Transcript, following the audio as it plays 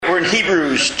in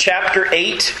Hebrews chapter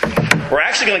 8. We're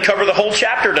actually going to cover the whole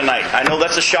chapter tonight. I know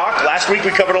that's a shock. Last week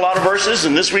we covered a lot of verses,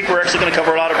 and this week we're actually going to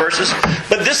cover a lot of verses.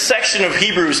 But this section of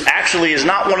Hebrews actually is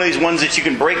not one of these ones that you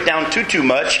can break down too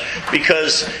much,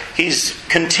 because he's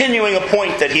continuing a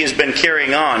point that he has been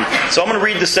carrying on. So I'm going to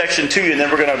read this section to you, and then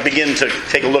we're going to begin to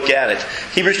take a look at it.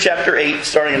 Hebrews chapter 8,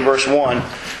 starting in verse 1.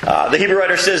 The Hebrew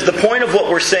writer says, "The point of what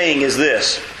we're saying is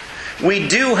this. We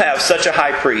do have such a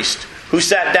high priest who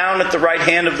sat down at the right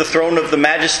hand of the throne of the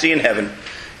majesty in heaven,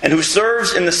 and who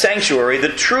serves in the sanctuary, the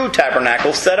true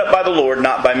tabernacle set up by the Lord,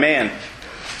 not by man.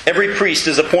 Every priest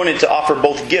is appointed to offer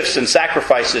both gifts and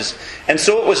sacrifices, and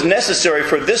so it was necessary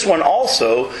for this one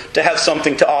also to have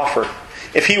something to offer.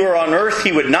 If he were on earth,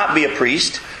 he would not be a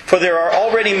priest, for there are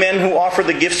already men who offer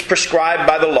the gifts prescribed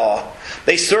by the law.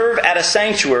 They serve at a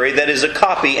sanctuary that is a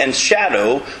copy and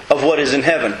shadow of what is in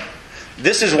heaven.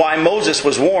 This is why Moses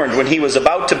was warned when he was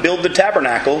about to build the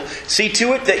tabernacle, 'See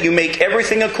to it that you make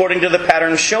everything according to the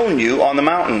pattern shown you on the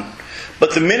mountain.'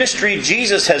 But the ministry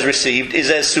Jesus has received is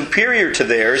as superior to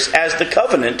theirs as the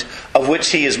covenant of which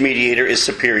he is mediator is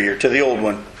superior to the old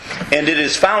one. And it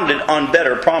is founded on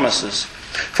better promises.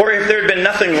 For if there had been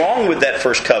nothing wrong with that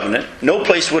first covenant, no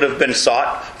place would have been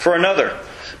sought for another.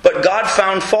 But God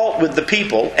found fault with the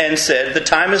people and said, 'The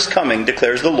time is coming,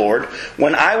 declares the Lord,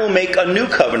 when I will make a new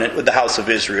covenant with the house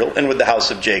of Israel and with the house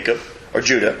of Jacob,' or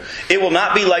Judah. 'It will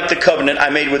not be like the covenant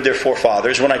I made with their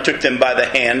forefathers when I took them by the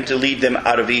hand to lead them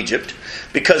out of Egypt,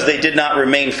 because they did not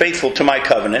remain faithful to my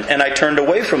covenant, and I turned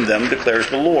away from them, declares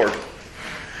the Lord.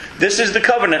 This is the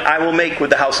covenant I will make with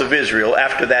the house of Israel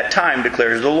after that time,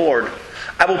 declares the Lord.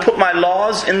 I will put my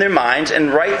laws in their minds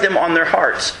and write them on their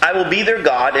hearts. I will be their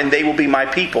God, and they will be my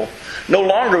people. No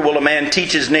longer will a man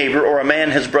teach his neighbor or a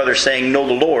man his brother, saying, Know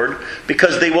the Lord,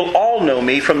 because they will all know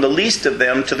me, from the least of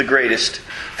them to the greatest.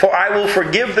 For I will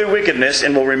forgive their wickedness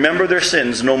and will remember their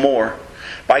sins no more.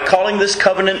 By calling this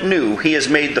covenant new, he has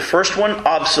made the first one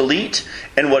obsolete,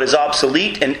 and what is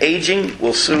obsolete and aging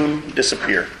will soon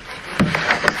disappear."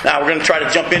 Now we're going to try to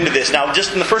jump into this. Now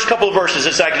just in the first couple of verses,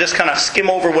 it's like just kind of skim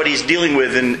over what he's dealing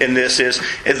with in this is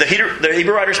the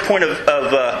Hebrew writer's point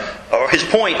or his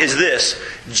point is this: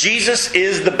 Jesus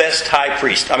is the best high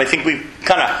priest. I think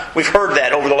we've heard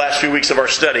that over the last few weeks of our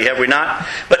study, have we not?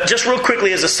 But just real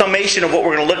quickly, as a summation of what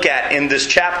we're going to look at in this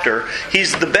chapter,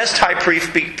 he's the best high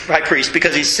priest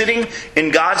because he's sitting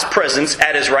in God's presence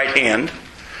at his right hand.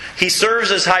 He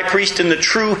serves as high priest in the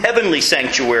true heavenly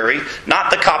sanctuary,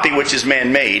 not the copy which is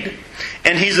man-made.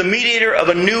 And he's the mediator of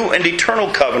a new and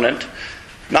eternal covenant,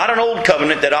 not an old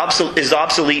covenant that is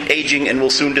obsolete, aging, and will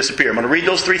soon disappear. I'm going to read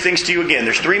those three things to you again.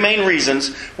 There's three main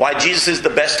reasons why Jesus is the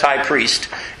best high priest.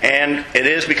 And it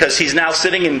is because he's now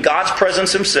sitting in God's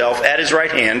presence himself at his right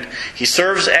hand. He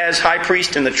serves as high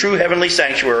priest in the true heavenly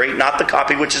sanctuary, not the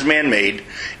copy which is man-made.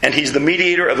 And he's the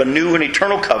mediator of a new and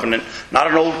eternal covenant, not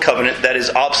an old covenant that is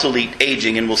obsolete,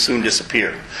 aging, and will soon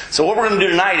disappear. So what we're going to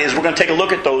do tonight is we're going to take a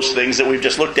look at those things that we've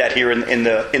just looked at here in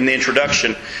the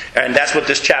introduction. And that's what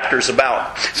this chapter is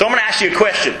about. So I'm going to ask you a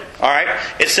question. All right?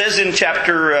 It says in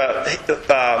chapter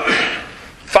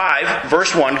 5,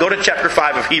 verse 1. Go to chapter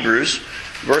 5 of Hebrews,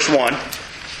 verse 1.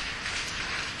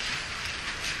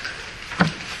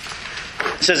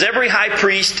 It says, "Every high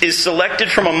priest is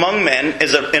selected from among men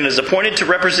and is appointed to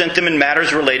represent them in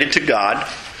matters related to God,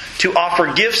 to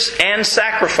offer gifts and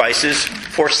sacrifices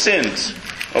for sins."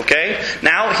 Okay?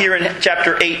 Now here in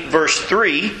chapter 8, verse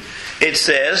 3, it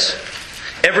says,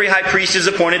 "Every high priest is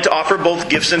appointed to offer both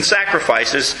gifts and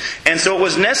sacrifices, and so it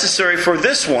was necessary for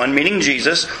this one," meaning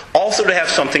Jesus, "also to have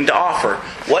something to offer."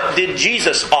 What did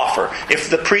Jesus offer?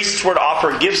 If the priests were to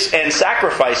offer gifts and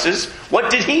sacrifices, what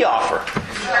did he offer?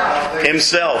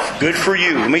 Himself. Good for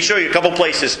you. Let me show you a couple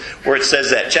places where it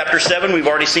says that. Chapter 7, we've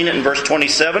already seen it in verse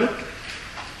 27.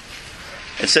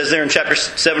 It says there in chapter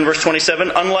 7, verse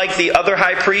 27, "Unlike the other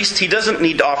high priest, he doesn't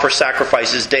need to offer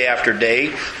sacrifices day after day,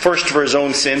 first for his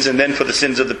own sins and then for the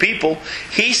sins of the people.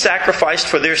 He sacrificed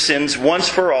for their sins once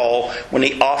for all when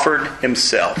he offered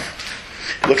himself."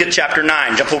 Look at chapter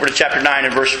 9. Jump over to chapter 9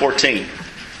 and verse 14.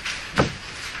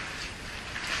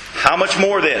 "How much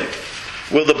more then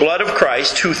will the blood of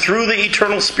Christ, who through the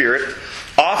eternal Spirit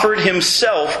offered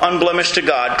himself unblemished to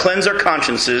God, cleanse our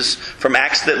consciences from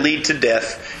acts that lead to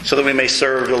death, so that we may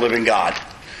serve the living God?"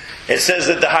 It says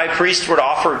that the high priest were to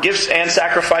offer gifts and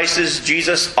sacrifices.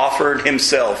 Jesus offered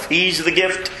himself. He's the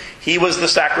gift. He was the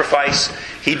sacrifice.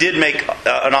 He did make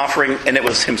an offering, and it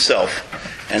was himself.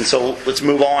 And so let's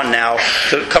move on now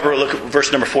to cover a look at what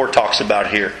verse number 4 talks about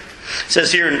here. It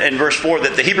says here in verse 4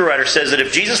 that the Hebrew writer says that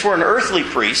if Jesus were an earthly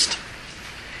priest,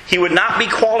 he would not be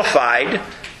qualified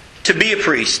to be a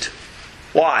priest.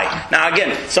 Why? Now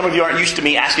again, some of you aren't used to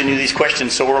me asking you these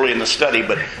questions so early in the study,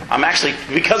 but I'm actually,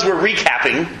 because we're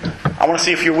recapping, I want to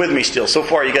see if you're with me still. So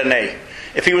far you got an A.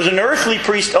 If he was an earthly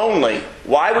priest only,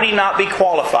 why would he not be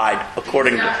qualified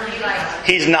according to...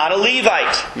 He's not a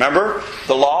Levite. Remember?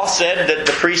 The law said that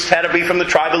the priest had to be from the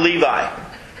tribe of Levi.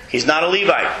 He's not a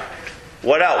Levite.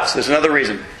 What else? There's another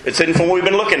reason. It's hidden from what we've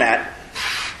been looking at.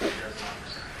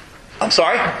 I'm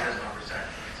sorry?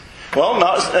 Well,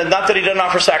 not that he doesn't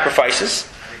offer sacrifices.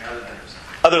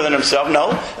 Other than himself,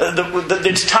 no.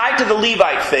 It's tied to the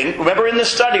Levite thing. Remember in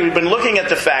this study, we've been looking at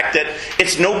the fact that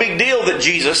it's no big deal that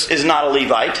Jesus is not a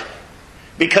Levite,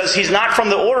 because he's not from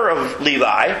the order of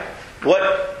Levi.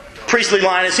 What priestly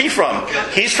line is he from?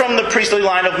 He's from the priestly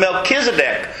line of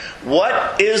Melchizedek.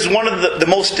 What is one of the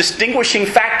most distinguishing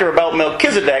factor about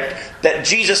Melchizedek that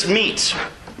Jesus meets?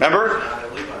 Remember?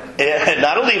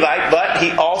 Not a Levite, but he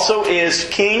also is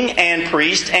king and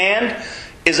priest, and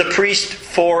is a priest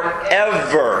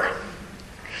forever.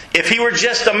 If he were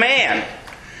just a man,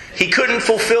 he couldn't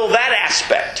fulfill that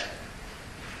aspect.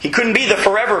 He couldn't be the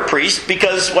forever priest,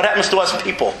 because what happens to us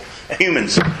people,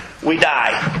 humans? We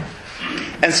die.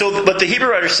 And so, but the Hebrew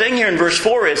writer is saying here in verse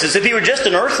 4 is if he were just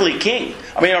an earthly king,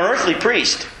 an earthly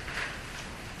priest,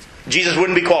 Jesus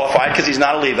wouldn't be qualified because he's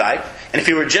not a Levite. And if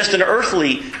he were just an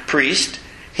earthly priest,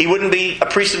 he wouldn't be a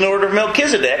priest in the order of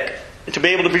Melchizedek to be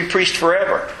able to be priest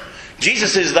forever.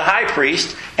 Jesus is the high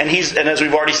priest, and as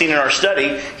we've already seen in our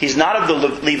study, he's not of the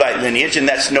Levite lineage, and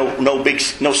that's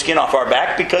no skin off our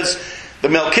back, because the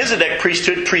Melchizedek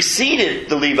priesthood preceded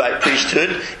the Levite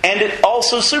priesthood, and it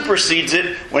also supersedes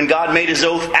it when God made his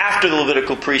oath after the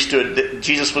Levitical priesthood that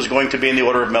Jesus was going to be in the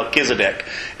order of Melchizedek.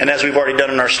 And as we've already done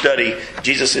in our study,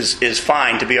 Jesus is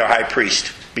fine to be our high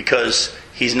priest, because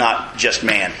he's not just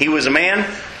man. He was a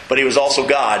man, but he was also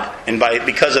God, and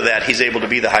because of that, he's able to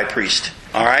be the high priest.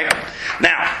 All right?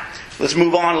 Now, let's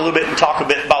move on a little bit and talk a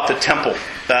bit about the temple,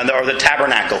 or the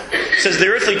tabernacle. It says the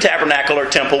earthly tabernacle or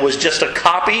temple was just a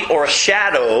copy or a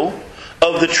shadow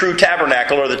of the true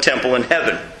tabernacle or the temple in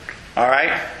heaven. All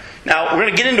right? Now, we're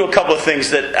going to get into a couple of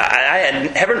things that I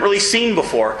haven't really seen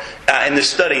before in this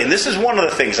study. And this is one of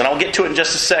the things, and I'll get to it in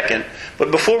just a second.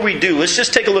 But before we do, let's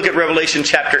just take a look at Revelation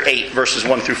chapter 8, verses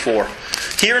 1 through 4.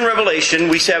 Here in Revelation,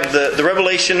 we have the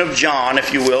revelation of John,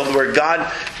 if you will, where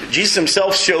Jesus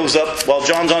himself shows up while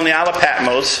John's on the Isle of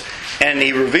Patmos, and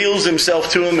he reveals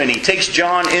himself to him, and he takes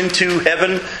John into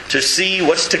heaven to see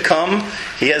what's to come.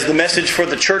 He has the message for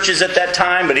the churches at that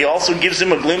time, but he also gives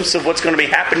him a glimpse of what's going to be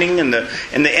happening in the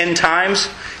end times.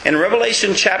 In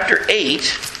Revelation chapter 8,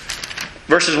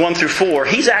 verses 1 through 4,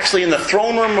 he's actually in the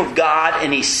throne room of God,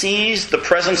 and he sees the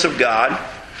presence of God.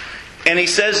 And he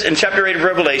says in chapter 8 of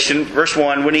Revelation, verse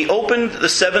 1, when he opened the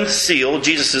seventh seal,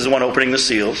 Jesus is the one opening the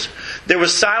seals, there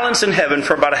was silence in heaven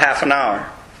for about a half an hour.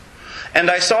 And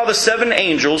I saw the 7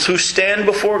 angels who stand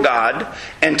before God,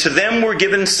 and to them were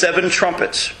given 7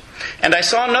 trumpets. And I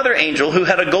saw another angel who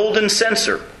had a golden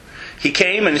censer. He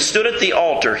came and stood at the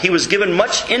altar. He was given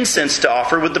much incense to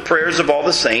offer with the prayers of all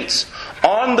the saints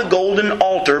on the golden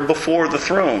altar before the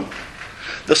throne.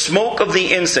 The smoke of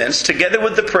the incense, together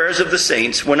with the prayers of the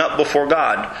saints, went up before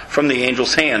God from the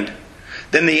angel's hand.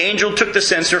 Then the angel took the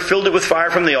censer, filled it with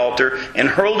fire from the altar, and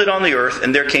hurled it on the earth,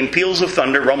 and there came peals of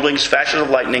thunder, rumblings, flashes of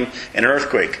lightning, and an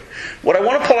earthquake. What I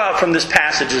want to pull out from this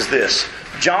passage is this.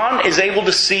 John is able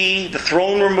to see the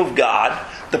throne room of God,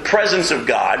 the presence of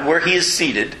God, where he is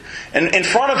seated, and in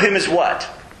front of him is what?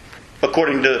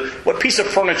 According to what piece of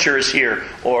furniture is here,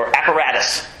 or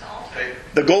apparatus?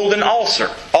 The golden altar.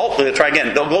 Try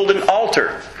again. The golden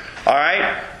altar. All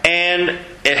right? And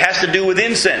it has to do with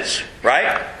incense,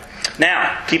 right?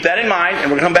 Now, keep that in mind, and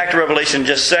we're going to come back to Revelation in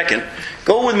just a second.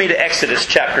 Go with me to Exodus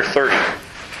chapter 30.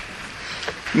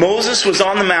 Moses was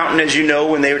on the mountain, as you know,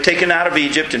 when they were taken out of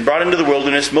Egypt and brought into the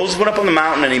wilderness. Moses went up on the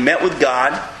mountain and he met with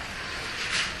God.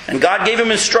 And God gave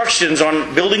him instructions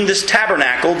on building this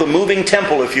tabernacle, the moving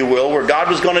temple, if you will, where God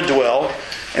was going to dwell.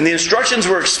 And the instructions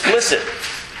were explicit.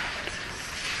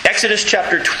 Exodus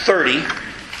chapter 30.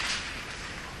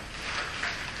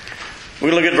 We're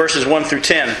going to look at verses 1 through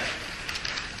 10.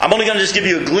 I'm only going to just give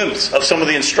you a glimpse of some of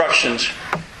the instructions.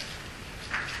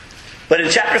 But in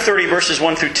chapter 30, verses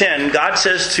 1 through 10, God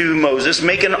says to Moses,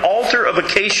 make an altar of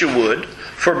acacia wood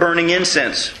for burning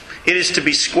incense. It is to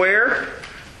be square,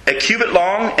 a cubit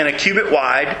long and a cubit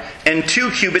wide, and 2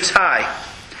 cubits high.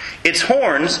 Its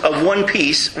horns of one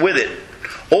piece with it.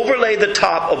 Overlay the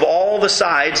top of all the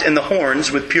sides and the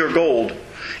horns with pure gold,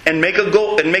 and make a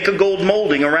gold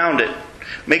molding around it.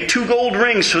 Make 2 gold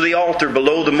rings for the altar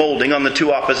below the molding on the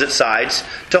 2 opposite sides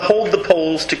to hold the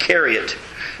poles to carry it.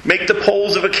 Make the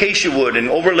poles of acacia wood and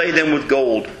overlay them with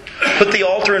gold. Put the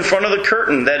altar in front of the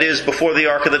curtain, that is, before the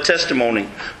ark of the testimony,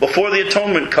 before the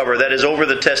atonement cover, that is, over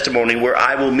the testimony, where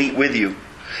I will meet with you.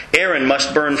 Aaron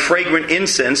must burn fragrant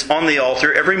incense on the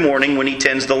altar every morning when he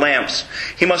tends the lamps.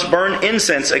 He must burn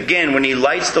incense again when he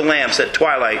lights the lamps at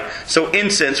twilight, so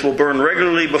incense will burn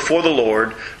regularly before the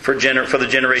Lord for the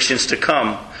generations to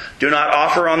come. Do not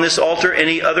offer on this altar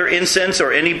any other incense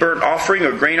or any burnt offering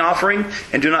or grain offering,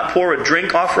 and do not pour a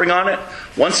drink offering on it.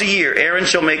 Once a year, Aaron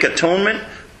shall make atonement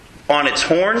on its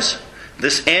horns.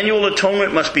 This annual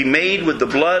atonement must be made with the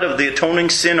blood of the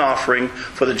atoning sin offering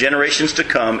for the generations to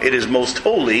come. It is most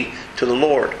holy to the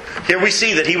Lord. Here we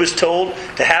see that he was told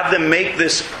to have them make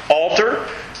this altar,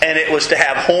 and it was to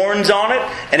have horns on it,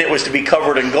 and it was to be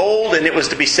covered in gold, and it was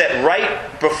to be set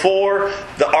right before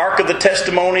the ark of the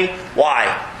testimony.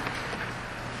 Why?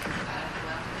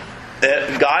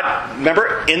 God,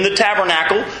 remember, in the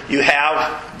tabernacle, you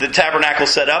have the tabernacle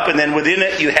set up, and then within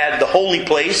it you had the holy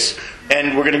place.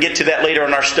 And we're going to get to that later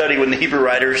in our study when the Hebrew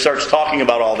writer starts talking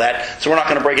about all that. So we're not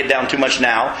going to break it down too much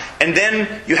now. And then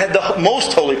you had the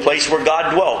most holy place where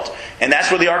God dwelt. And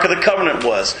that's where the Ark of the Covenant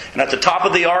was. And at the top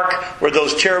of the ark were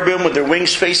those cherubim with their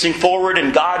wings facing forward,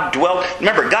 and God dwelt.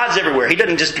 Remember, God's everywhere. He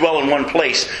doesn't just dwell in one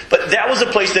place. But that was a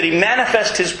place that He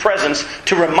manifested His presence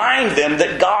to remind them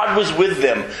that God was with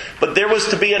them. But there was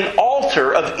to be an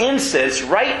altar of incense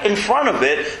right in front of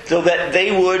it so that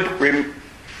they would...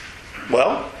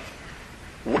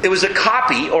 it was a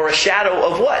copy or a shadow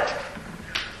of what?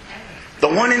 The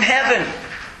one in heaven.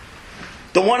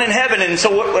 The one in heaven. And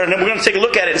so we're going to take a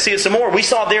look at it and see it some more. We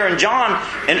saw there in John,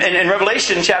 in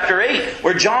Revelation chapter 8,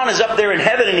 where John is up there in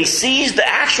heaven and he sees the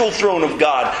actual throne of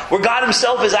God, where God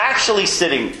Himself is actually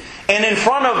sitting. And in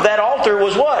front of that altar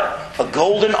was what? A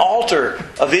golden altar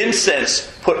of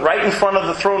incense put right in front of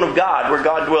the throne of God, where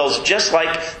God dwells, just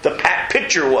like the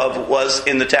picture was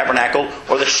in the tabernacle,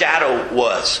 or the shadow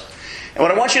was. And what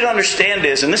I want you to understand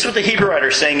is, and this is what the Hebrew writer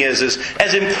is saying is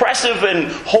as impressive and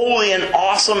holy and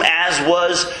awesome as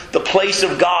was the place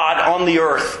of God on the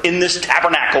earth in this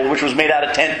tabernacle, which was made out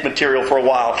of tent material for a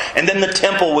while, and then the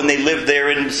temple when they lived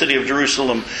there in the city of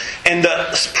Jerusalem, and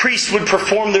the priests would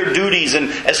perform their duties, and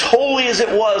as holy as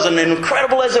it was and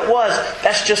incredible as it was,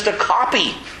 that's just a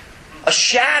copy, a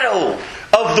shadow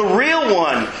of the real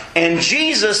one. And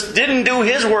Jesus didn't do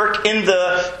His work in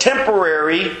the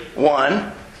temporary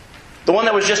one, the one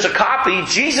that was just a copy.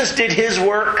 Jesus did His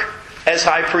work as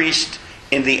high priest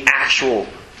in the actual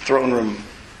throne room,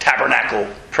 tabernacle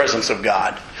presence of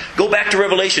God. Go back to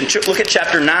Revelation. Look at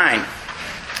chapter 9.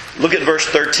 Look at verse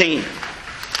 13. It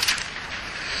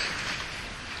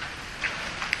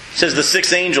says, the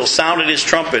sixth angel sounded his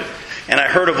trumpet, and I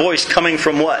heard a voice coming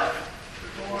from what?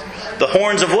 The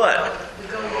horns of what?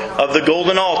 Of the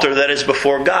golden altar that is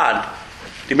before God.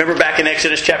 Do you remember back in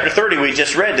Exodus chapter 30 we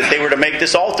just read that they were to make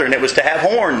this altar and it was to have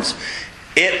horns.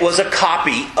 It was a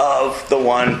copy of the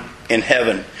one in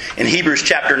heaven. In Hebrews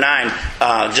chapter 9,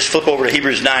 just flip over to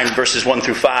Hebrews 9 verses 1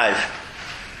 through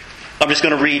 5. I'm just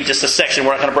going to read just a section.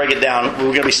 We're not going to break it down. We're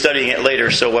going to be studying it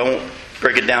later, so I won't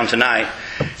break it down tonight.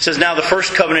 It says, now the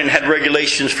first covenant had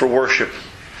regulations for worship,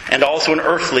 and also an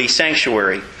earthly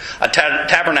sanctuary. A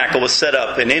tabernacle was set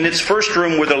up, and in its first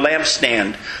room were the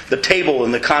lampstand, the table,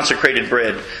 and the consecrated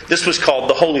bread. This was called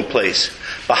the holy place.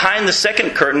 Behind the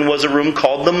second curtain was a room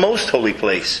called the most holy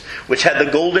place, which had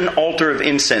the golden altar of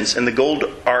incense and the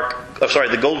gold-covered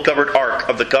ark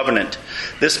of the covenant.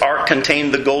 This ark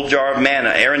contained the gold jar of manna,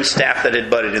 Aaron's staff that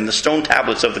had budded, and the stone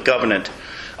tablets of the covenant.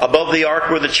 Above the ark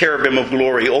were the cherubim of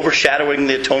glory, overshadowing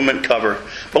the atonement cover.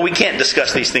 But we can't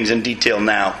discuss these things in detail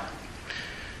now.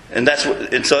 And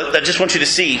so I just want you to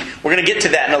see, we're going to get to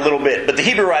that in a little bit. But the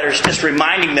Hebrew writer is just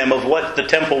reminding them of what the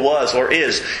temple was or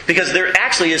is. Because there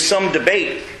actually is some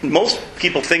debate. Most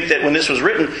people think that when this was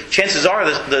written, chances are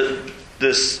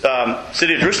this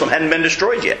city of Jerusalem hadn't been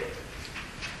destroyed yet.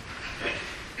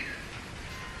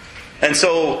 And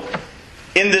so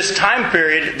in this time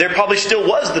period, there probably still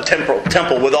was the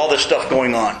temple with all this stuff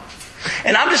going on.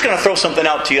 And I'm just going to throw something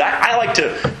out to you. I like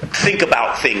to think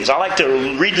about things. I like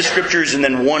to read the scriptures and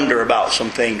then wonder about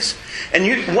some things.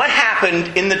 And what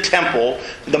happened in the temple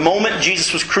the moment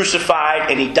Jesus was crucified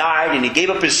and He died and He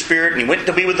gave up His spirit and He went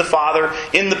to be with the Father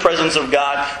in the presence of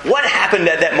God? What happened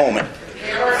at that moment?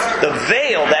 The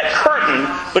veil, that curtain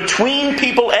between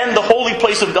people and the holy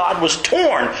place of God, was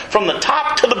torn from the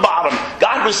top to the bottom.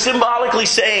 God was symbolically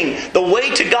saying, the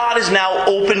way to God is now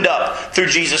opened up through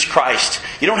Jesus Christ.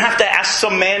 You don't have to ask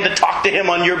some man to talk to Him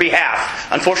on your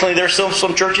behalf. Unfortunately, there are still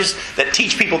some churches that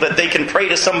teach people that they can pray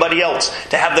to somebody else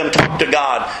to have them talk to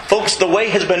God. Folks, the way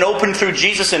has been opened through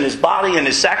Jesus and His body and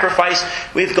His sacrifice.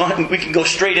 We can go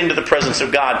straight into the presence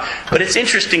of God. But it's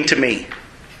interesting to me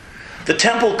the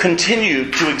temple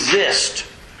continued to exist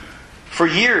for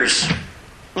years,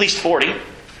 at least 40,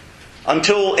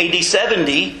 until AD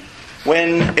 70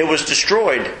 when it was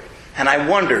destroyed. And I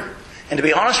wonder, and to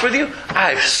be honest with you,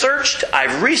 I've searched,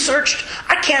 I've researched,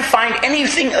 I can't find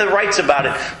anything that writes about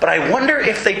it, but I wonder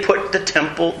if they put the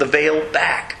temple, the veil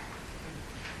back.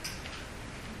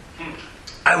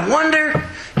 I wonder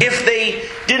if they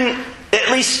didn't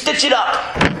at least stitch it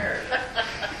up.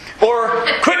 Or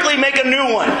quickly make a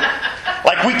new one.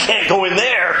 Like, we can't go in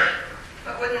there.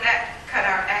 But wouldn't that cut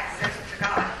our access to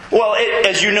God? Well,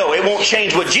 as you know, it won't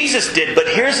change what Jesus did. But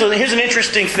here's an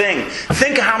interesting thing.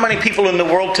 Think of how many people in the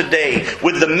world today,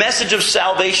 with the message of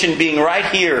salvation being right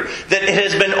here, that it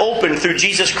has been opened through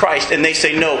Jesus Christ, and they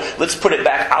say, no, let's put it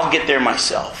back. I'll get there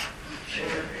myself.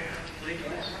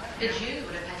 The Jews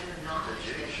would have had to acknowledge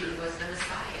that He was the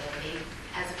Messiah. They,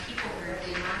 as a people,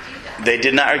 did not do that. They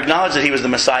did not acknowledge that He was the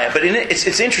Messiah. But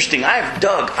it's interesting. I've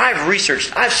dug, I've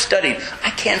researched, I've studied. I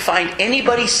can't find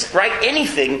anybody write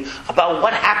anything about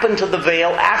what happened to the veil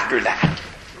after that.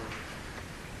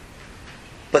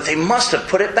 But they must have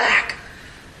put it back.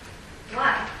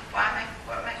 Why?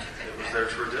 What makes you think that? Their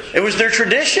tradition. It was their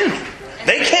tradition.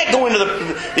 They can't go into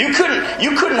you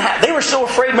couldn't have, they were so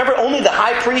afraid. Remember, only the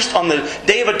high priest on the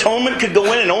Day of Atonement could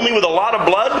go in, and only with a lot of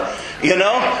blood,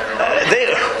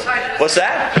 what's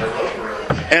that?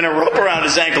 And a rope around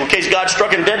his ankle in case God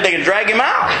struck him dead, they could drag him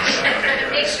out.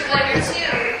 It makes you wonder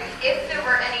too, if there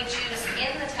were any Jews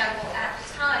in the temple at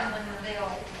the time when the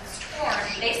veil was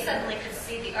torn, they suddenly could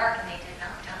see the ark and they did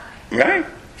not die. Right?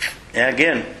 Yeah,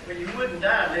 again. Well, you wouldn't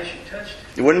die unless you touched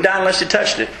it. You wouldn't die unless you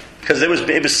touched it. Because it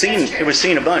was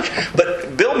seen a bunch.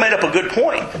 But Bill made up a good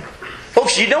point.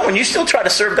 Folks, when you still try to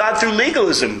serve God through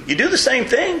legalism, you do the same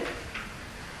thing.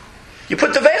 You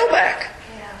put the veil back.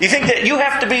 Yeah. You think that you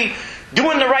have to be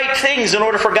doing the right things in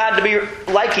order for God to be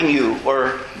liking you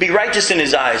or be righteous in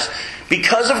His eyes.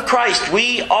 Because of Christ,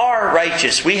 we are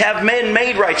righteous. We have men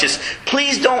made righteous.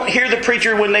 Please don't hear the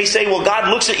preacher when they say, well, God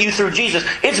looks at you through Jesus.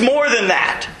 It's more than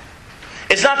that.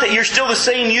 It's not that you're still the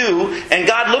same you and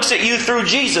God looks at you through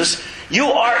Jesus. You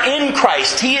are in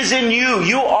Christ. He is in you.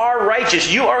 You are righteous.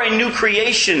 You are a new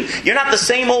creation. You're not the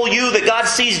same old you that God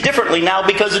sees differently now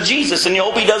because of Jesus, and you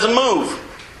hope He doesn't move.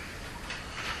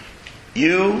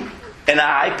 You and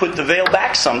I put the veil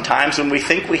back sometimes when we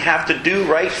think we have to do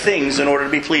right things in order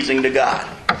to be pleasing to God.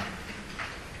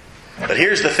 But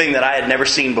here's the thing that I had never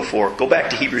seen before. Go back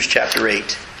to Hebrews chapter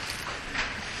 8.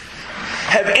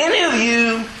 Have any of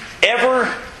you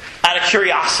ever, out of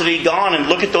curiosity, gone and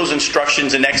looked at those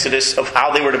instructions in Exodus of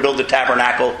how they were to build the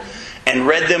tabernacle and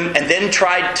read them and then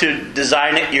tried to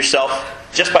design it yourself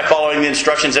just by following the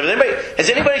instructions? Has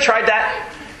anybody tried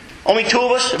that? Only two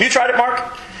of us? Have you tried it,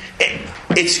 Mark?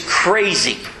 It's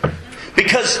crazy.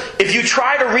 Because if you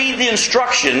try to read the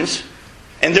instructions,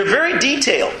 and they're very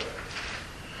detailed,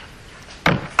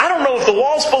 I don't know if the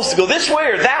wall's supposed to go this way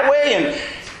or that way,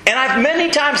 and I've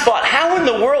many times thought, how in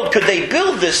the world could they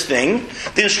build this thing?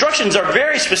 The instructions are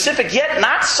very specific, yet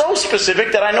not so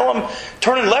specific that I know I'm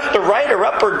turning left or right or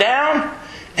up or down.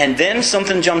 And then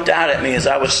something jumped out at me as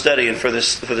I was studying for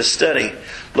this study.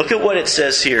 Look at what it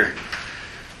says here.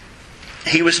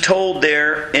 He was told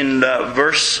there in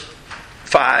verse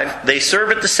 5, they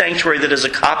serve at the sanctuary that is a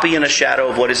copy and a shadow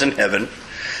of what is in heaven.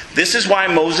 This is why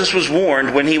Moses was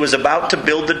warned when he was about to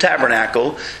build the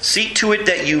tabernacle. See to it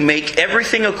that you make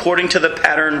everything according to the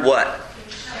pattern what?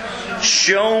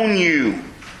 Shown you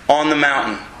on the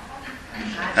mountain.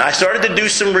 Now, I started to do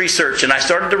some research and I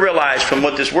started to realize from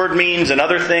what this word means and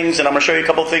other things, and I'm going to show you a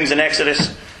couple of things in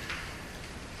Exodus.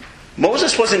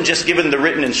 Moses wasn't just given the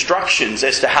written instructions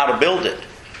as to how to build it.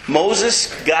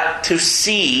 Moses got to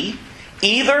see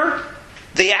either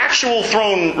the actual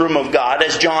throne room of God,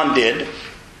 as John did,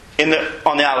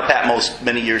 on the Isle of Patmos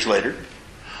many years later.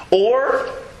 Or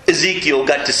Ezekiel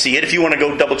got to see it. If you want to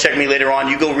go double check me later on,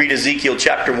 you go read Ezekiel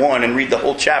chapter 1 and read the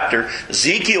whole chapter.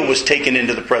 Ezekiel was taken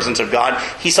into the presence of God.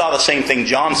 He saw the same thing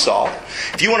John saw.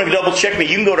 If you want to double check me,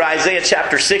 you can go to Isaiah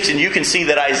chapter 6 and you can see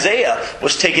that Isaiah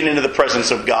was taken into the presence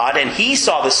of God and he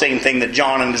saw the same thing that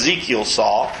John and Ezekiel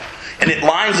saw. And it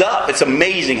lines up. It's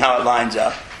amazing how it lines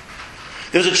up.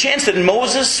 There's a chance that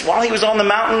Moses, while he was on the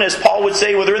mountain, as Paul would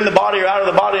say, whether in the body or out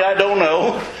of the body, I don't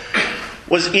know,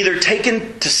 was either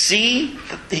taken to see,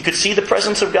 he could see the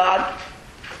presence of God,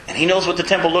 and he knows what the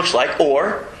temple looks like,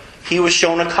 or he was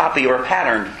shown a copy or a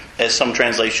pattern, as some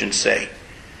translations say.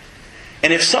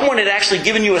 And if someone had actually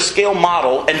given you a scale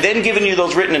model and then given you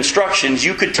those written instructions,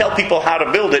 you could tell people how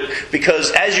to build it,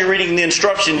 because as you're reading the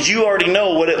instructions, you already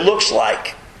know what it looks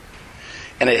like.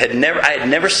 And I had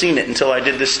never seen it until I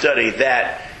did this study,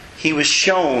 that he was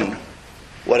shown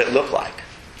what it looked like.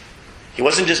 He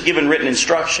wasn't just given written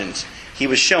instructions. He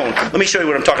was shown. Let me show you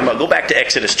what I'm talking about. Go back to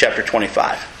Exodus chapter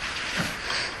 25.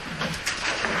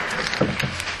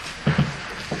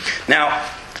 Now,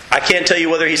 I can't tell you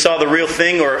whether he saw the real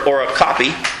thing or a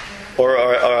copy, or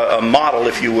a model,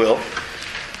 if you will.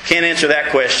 Can't answer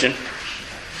that question.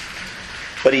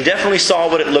 But he definitely saw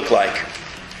what it looked like.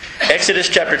 Exodus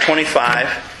chapter 25. I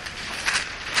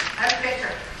have a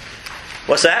picture.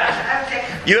 What's that? I have a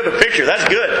picture. You have a picture. That's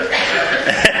good.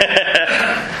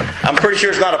 I'm pretty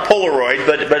sure it's not a Polaroid,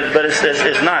 but it's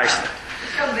nice.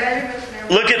 So measurements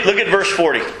and everything. Look at verse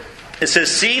 40. It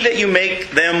says, "See that you make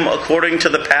them according to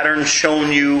the pattern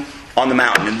shown you on the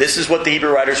mountain." And this is what the Hebrew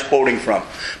writer is quoting from.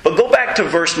 But go back to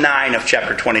verse 9 of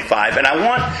chapter 25. And I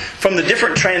want, from the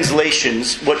different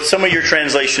translations, what some of your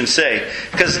translations say.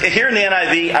 Because here in the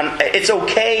NIV, it's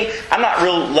okay. I'm not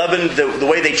real loving the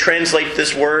way they translate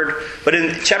this word. But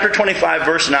in chapter 25,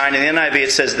 verse 9, in the NIV,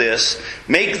 it says this: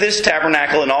 "Make this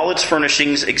tabernacle and all its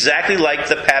furnishings exactly like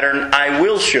the pattern I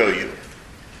will show you."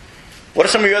 What do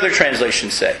some of your other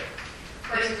translations say?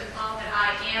 According to all that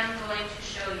I am going to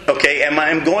show you. Okay,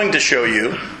 I'm going to show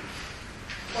you.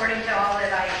 According to all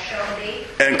that I show thee.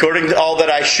 And according to all that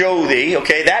I show thee.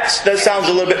 Okay, that sounds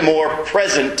a little bit more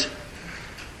present.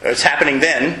 It's happening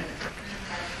then.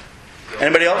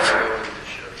 Anybody else?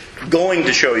 Going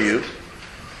to show you.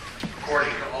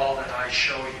 According to all that I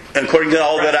show you. And according to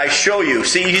all that I show you.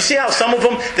 See, you see how some of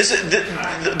them,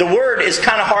 the word is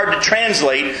kind of hard to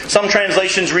translate. Some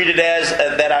translations read it as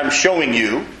that I'm showing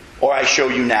you, or I show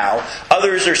you now.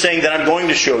 Others are saying that I'm going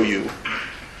to show you.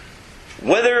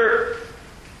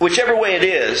 Whichever way it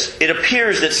is, it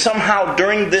appears that somehow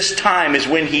during this time is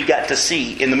when he got to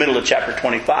see in the middle of chapter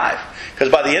 25. Because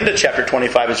by the end of chapter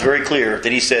 25, it's very clear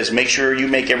that he says, make sure you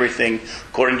make everything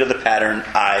according to the pattern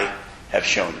I have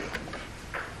shown you.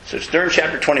 So it's during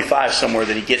chapter 25 somewhere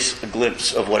that he gets a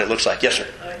glimpse of what it looks like. Yes, sir?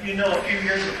 A few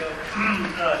years ago,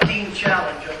 Teen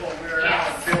Challenge up on Weir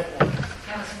Island built one.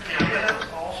 That was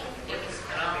awesome. It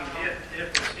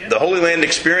was The Holy Land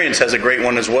Experience has a great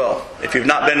one as well. If you've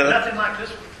not been to nothing like this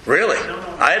one. Really?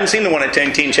 I hadn't seen the one at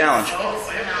Teen Challenge. Oh,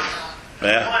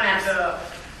 Yeah.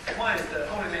 One is the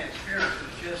Holy Land Experience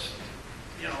is just,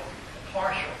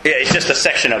 partial. Yeah, it's just a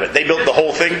section of it. They built the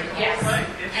whole thing. Yes. Right.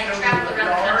 It And shows travel the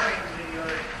around the yard, country.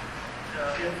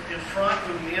 in front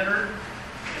when we entered,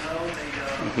 I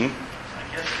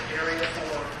guess the area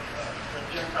for the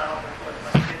Gentile,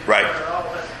 Right.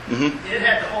 all that. Mm-hmm. It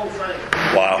had the whole thing.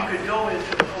 Wow. You could go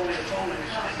into the Holy of Holies,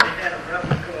 and they had a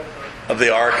replica Of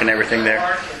the ark and everything the there.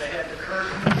 ark, and they had the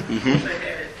curtain. They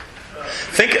had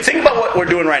it. Think about what we're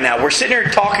doing right now. We're sitting here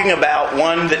talking about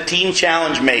one that Teen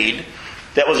Challenge made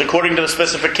that was according to the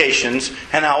specifications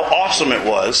and how awesome it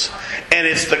was. And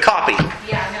it's the copy.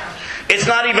 Yeah, I know. It's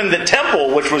not even the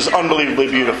temple, which was unbelievably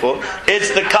beautiful.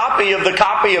 It's the copy of the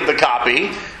copy of the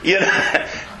copy.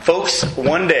 Folks,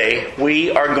 one day we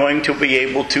are going to be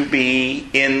able to be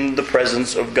in the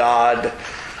presence of God.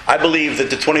 I believe that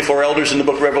the 24 elders in the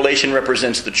book of Revelation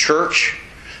represents the church.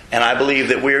 And I believe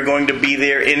that we are going to be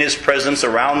there in His presence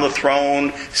around the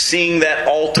throne, seeing that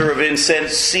altar of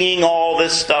incense, seeing all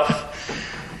this stuff.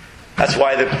 That's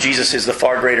why Jesus is the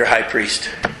far greater high priest.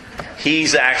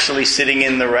 He's actually sitting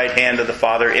in the right hand of the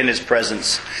Father in His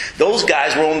presence. Those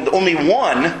guys were only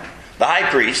one, the high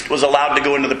priest, was allowed to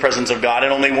go into the presence of God,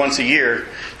 and only once a year.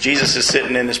 Jesus is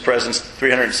sitting in His presence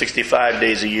 365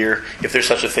 days a year, if there's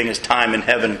such a thing as time in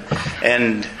heaven.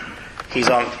 And He's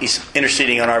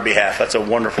interceding on our behalf. That's a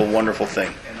wonderful, wonderful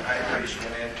thing. And the high priest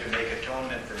went in to make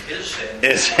atonement for his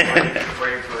sin. And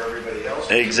pray for everybody else.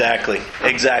 Exactly.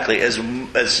 And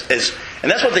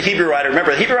that's what the Hebrew writer,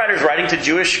 remember, the Hebrew writer is writing to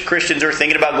Jewish Christians who are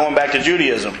thinking about going back to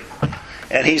Judaism.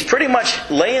 And he's pretty much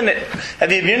laying it.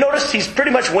 Have you noticed he's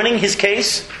pretty much winning his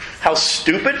case? How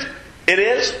stupid it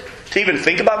is to even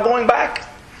think about going back?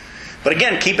 But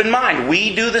again, keep in mind,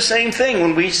 we do the same thing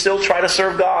when we still try to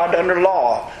serve God under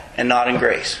law and not in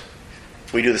grace.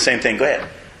 We do the same thing. Go ahead.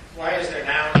 Why is there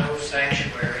now no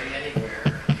sanctuary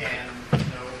anywhere and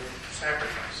no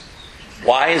sacrifices?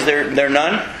 Why is there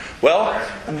none? Well,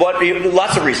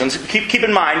 lots of reasons. Keep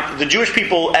in mind, the Jewish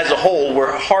people as a whole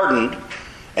were hardened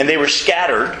and they were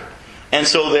scattered. And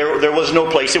so there was no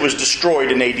place. It was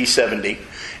destroyed in AD 70.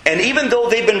 And even though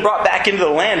they've been brought back into the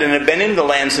land and have been in the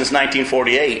land since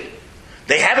 1948,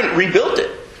 they haven't rebuilt it.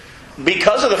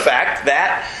 Because of the fact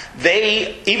that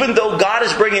even though God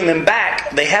is bringing them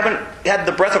back, they haven't had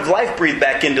the breath of life breathed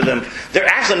back into them.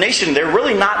 As a nation, they're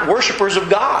really not worshipers of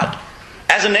God.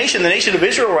 As a nation, the nation of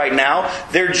Israel right now,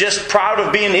 they're just proud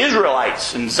of being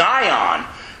Israelites and Zion.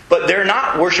 but they're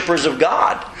not worshipers of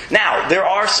God. Now, there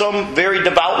are some very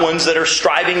devout ones that are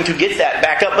striving to get that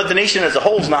back up, but the nation as a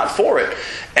whole is not for it.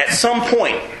 At some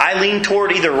point, I lean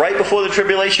toward either right before the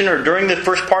tribulation or during the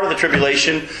first part of the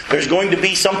tribulation, there's going to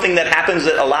be something that happens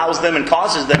that allows them and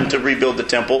causes them to rebuild the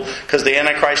temple, because the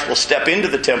Antichrist will step into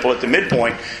the temple at the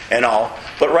midpoint and all.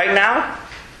 But right now,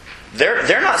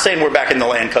 they're not saying we're back in the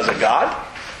land because of God.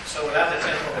 So without the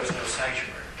temple, there's no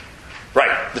sanctuary.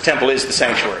 Right. The temple is the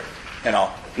sanctuary and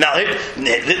all. Now,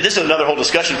 this is another whole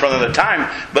discussion for another time,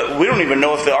 but we don't even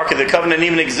know if the Ark of the Covenant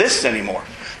even exists anymore.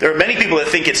 There are many people that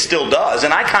think it still does,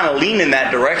 and I kind of lean in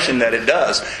that direction that it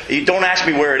does. You don't ask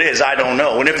me where it is, I don't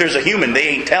know. And if there's a human, they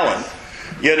ain't telling.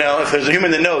 If there's a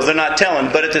human that knows, they're not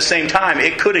telling. But at the same time,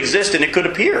 it could exist and it could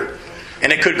appear.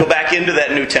 And it could go back into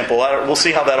that new temple. We'll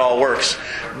see how that all works.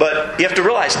 But you have to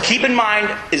realize, keep in mind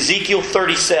Ezekiel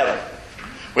 37.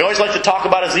 We always like to talk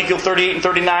about Ezekiel 38 and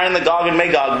 39 and the Gog and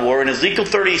Magog war. In Ezekiel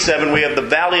 37, we have the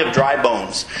valley of dry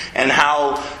bones, and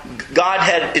how God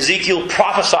had Ezekiel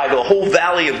prophesy to a whole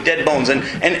valley of dead bones. And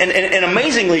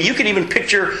amazingly, you can even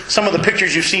picture some of the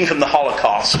pictures you've seen from the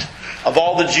Holocaust of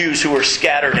all the Jews who were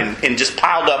scattered and just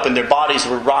piled up, and their bodies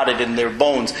were rotted in their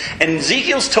bones. And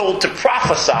Ezekiel's told to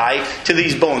prophesy to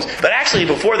these bones. But actually,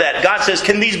 before that, God says,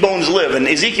 can these bones live? And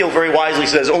Ezekiel very wisely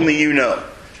says, only you know.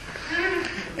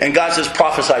 And God says,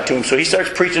 prophesy to him. So he starts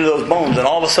preaching to those bones, and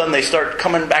all of a sudden they start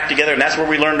coming back together. And that's where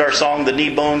we learned our song, the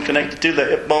knee bone connected to the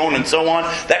hip bone, and so on.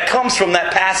 That comes from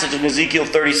that passage in Ezekiel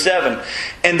 37.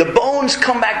 And the bones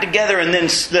come back together, and then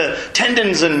the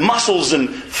tendons and muscles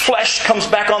and flesh comes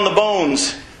back on the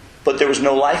bones. But there was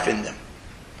no life in them.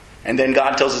 And then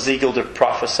God tells Ezekiel to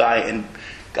prophesy, and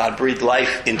God breathed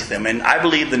life into them. And I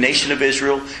believe the nation of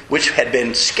Israel, which had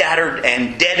been scattered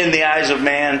and dead in the eyes of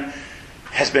man,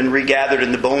 has been regathered,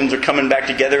 and the bones are coming back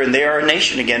together, and they are a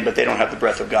nation again, but they don't have the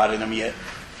breath of God in them yet.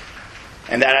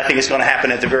 And that, I think, is going to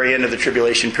happen at the very end of the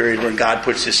tribulation period, when God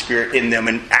puts His Spirit in them.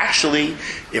 And actually,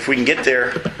 if we can get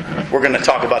there, we're going to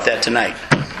talk about that tonight.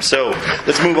 So,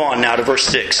 let's move on now to verse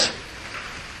 6.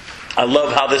 I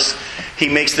love how he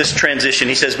makes this transition.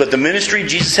 He says, but the ministry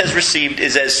Jesus has received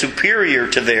is as superior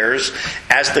to theirs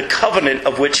as the covenant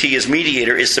of which He is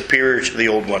mediator is superior to the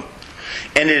old one.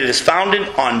 And it is founded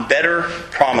on better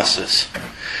promises.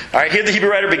 All right, here the Hebrew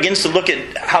writer begins to look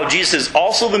at how Jesus is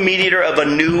also the mediator of a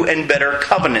new and better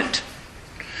covenant.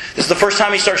 This is the first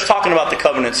time he starts talking about the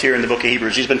covenants here in the book of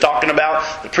Hebrews. He's been talking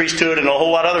about the priesthood and a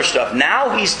whole lot of other stuff.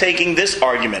 Now he's taking this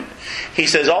argument. He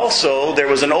says also there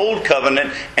was an old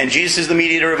covenant, and Jesus is the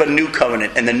mediator of a new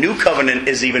covenant. And the new covenant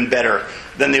is even better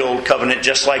than the old covenant,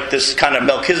 just like this kind of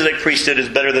Melchizedek priesthood is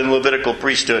better than Levitical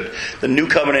priesthood. The new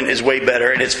covenant is way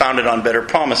better, and it's founded on better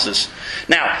promises.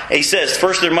 Now, he says,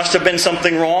 first there must have been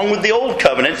something wrong with the old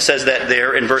covenant. It says that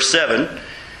there in verse 7.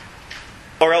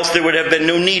 Or else there would have been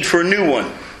no need for a new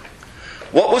one.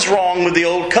 What was wrong with the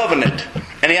old covenant?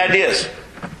 Any ideas?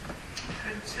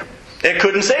 It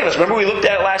couldn't save us. Remember we looked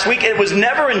at it last week? It was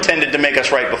never intended to make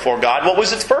us right before God. What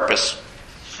was its purpose?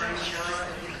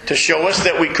 To show us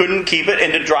that we couldn't keep it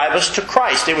and to drive us to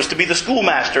Christ. It was to be the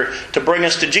schoolmaster to bring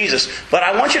us to Jesus. But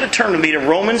I want you to turn to me to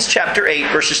Romans chapter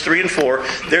 8, verses 3 and 4.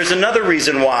 There's another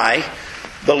reason why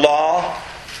the law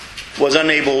was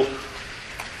unable,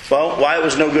 why it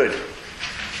was no good.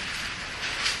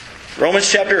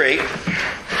 Romans chapter 8.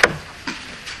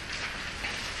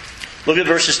 Look at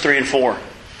verses 3 and 4.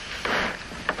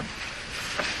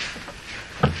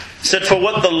 It said, for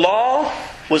what the law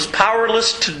was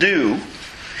powerless to do,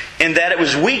 in that it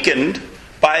was weakened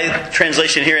by,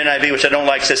 translation here in NIV, which I don't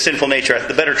like, says sinful nature.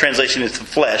 The better translation is the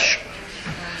flesh.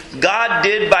 God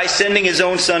did by sending His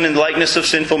own Son in the likeness of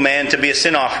sinful man to be a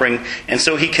sin offering, and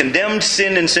so He condemned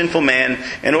sin in sinful man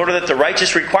in order that the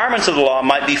righteous requirements of the law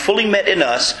might be fully met in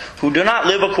us who do not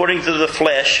live according to the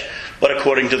flesh, but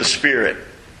according to the Spirit.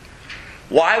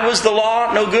 Why was the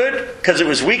law no good? Because it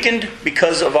was weakened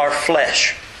because of our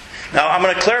flesh. Now, I'm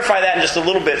going to clarify that in just a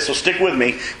little bit, so stick with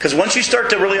me. Because once you start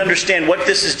to really understand what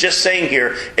this is just saying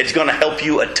here, it's going to help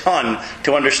you a ton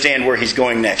to understand where he's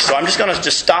going next. So I'm just going to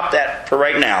just stop that for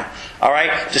right now. All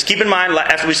right? Just keep in mind,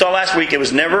 after we saw last week, it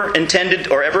was never intended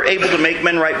or ever able to make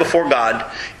men right before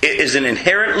God. It is an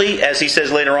inherently, as he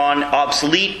says later on,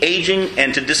 obsolete, aging,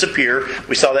 and to disappear.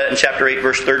 We saw that in chapter 8,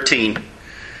 verse 13.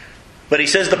 But he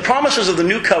says the promises of the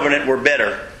new covenant were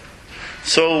better.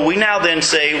 So we now then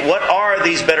say, what are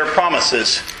these better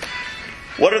promises?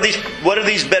 What are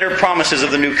these better promises of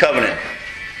the new covenant?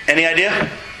 Any idea?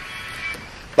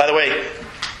 By the way,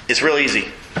 it's real easy.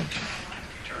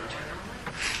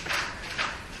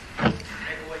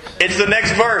 It's the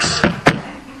next verse.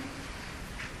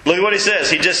 Look at what he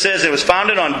says. He just says it was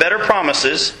founded on better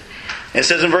promises, It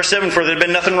says in verse 7, for there had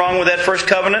been nothing wrong with that first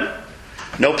covenant.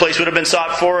 No place would have been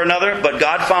sought for another, but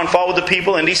God found fault with the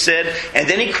people, and he said, and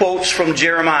then he quotes from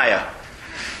Jeremiah.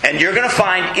 And you're going to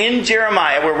find in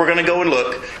Jeremiah, where we're going to go and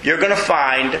look, you're going to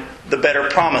find the better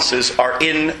promises are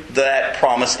in that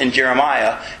promise in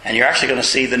Jeremiah. And you're actually going to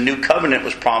see the new covenant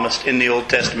was promised in the Old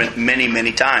Testament many,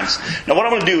 many times. Now what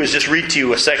I'm going to do is just read to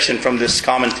you a section from this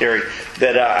commentary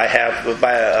that I have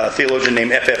by a theologian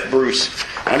named F.F. Bruce.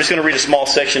 I'm just going to read a small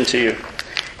section to you.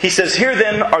 He says, here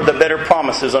then are the better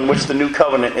promises on which the new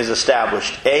covenant is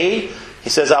established. A, he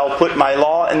says, I will put my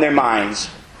law in their minds.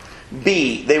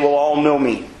 B, they will all know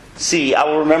me. C, I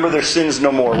will remember their sins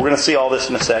no more. We're going to see all this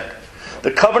in a sec.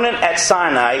 The covenant at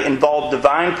Sinai involved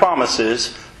divine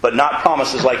promises, but not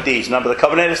promises like these. Remember, the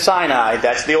covenant at Sinai,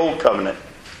 that's the old covenant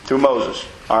through Moses.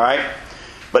 All right?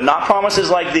 But not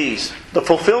promises like these. The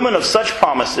fulfillment of such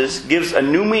promises gives a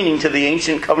new meaning to the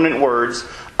ancient covenant words,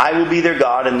 I will be their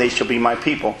God and they shall be my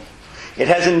people. It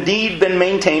has indeed been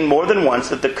maintained more than once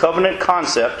that the covenant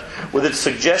concept, with its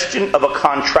suggestion of a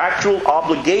contractual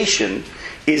obligation,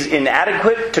 is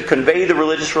inadequate to convey the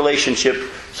religious relationship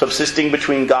subsisting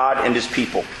between God and His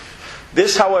people.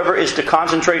 This, however, is to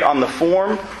concentrate on the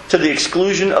form to the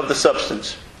exclusion of the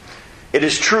substance. It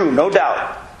is true, no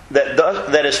doubt,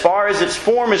 that as far as its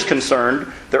form is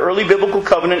concerned, the early biblical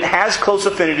covenant has close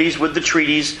affinities with the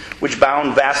treaties which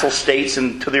bound vassal states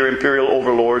to their imperial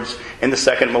overlords in the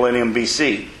 2nd millennium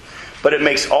BC. But it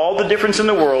makes all the difference in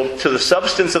the world to the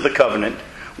substance of the covenant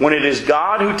when it is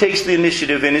God who takes the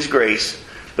initiative in His grace,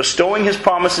 bestowing His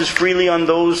promises freely on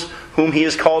those whom He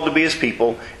has called to be His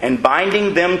people, and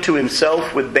binding them to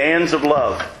Himself with bands of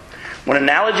love. When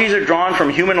analogies are drawn from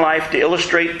human life to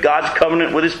illustrate God's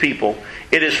covenant with His people,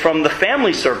 it is from the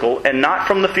family circle and not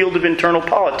from the field of internal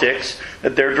politics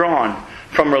that they're drawn.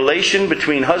 From relation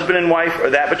between husband and wife, or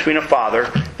that between a father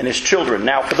and his children.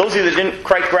 Now, for those of you that didn't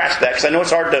quite grasp that, because I know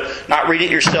it's hard to not read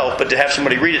it yourself, but to have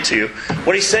somebody read it to you,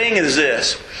 what he's saying is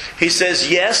this. He says,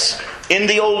 yes, in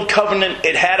the Old Covenant,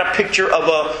 it had a picture of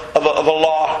a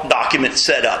law document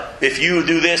set up. If you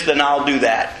do this, then I'll do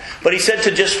that. But he said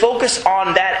to just focus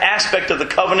on that aspect of the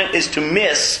covenant is to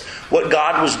miss what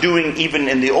God was doing even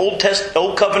in the Old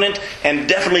Covenant, and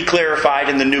definitely clarified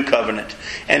in the New Covenant.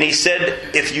 And he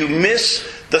said, if you miss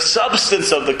the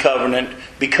substance of the covenant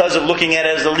because of looking at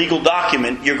it as a legal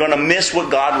document, you're going to miss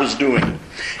what God was doing.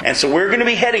 And so we're going to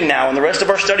be heading now in the rest of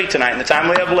our study tonight, in the time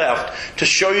we have left, to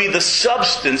show you the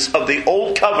substance of the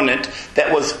Old Covenant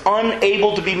that was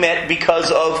unable to be met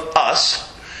because of us,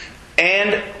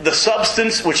 and the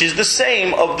substance, which is the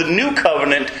same, of the New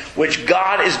Covenant, which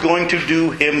God is going to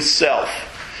do Himself.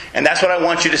 And that's what I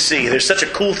want you to see. There's such a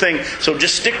cool thing. So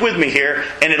just stick with me here,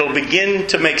 and it'll begin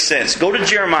to make sense. Go to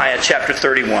Jeremiah chapter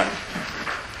 31.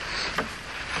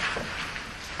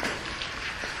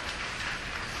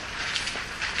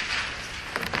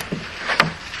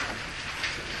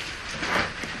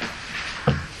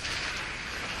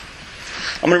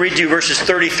 I'm going to read to you verses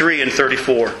 33 and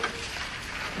 34.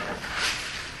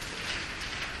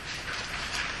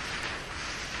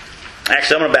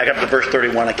 Actually, I'm going to back up to verse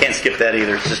 31. I can't skip that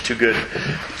either. It's just too good.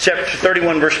 Chapter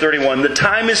 31, verse 31. The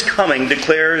time is coming,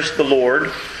 declares the Lord,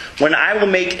 when I will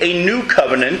make a new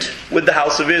covenant with the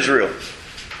house of Israel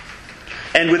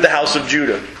and with the house of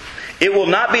Judah. It will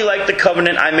not be like the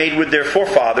covenant I made with their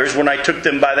forefathers when I took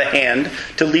them by the hand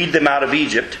to lead them out of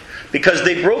Egypt, because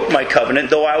they broke my covenant,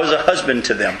 though I was a husband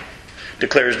to them,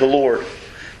 declares the Lord.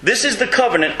 This is the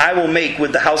covenant I will make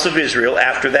with the house of Israel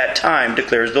after that time,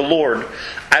 declares the Lord.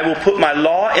 I will put my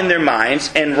law in their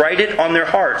minds and write it on their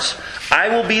hearts. I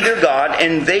will be their God,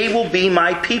 and they will be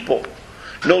my people.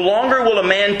 No longer will a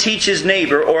man teach his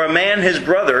neighbor or a man his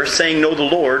brother, saying, know the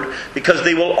Lord, because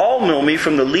they will all know me,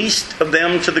 from the least of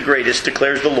them to the greatest,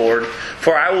 declares the Lord.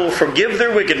 For I will forgive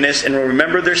their wickedness and will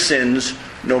remember their sins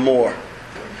no more.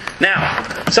 Now,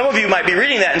 some of you might be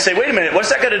reading that and say, wait a minute, what's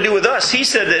that got to do with us? He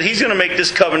said that He's going to make this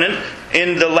covenant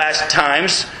in the last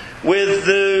times with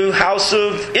the house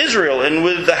of Israel and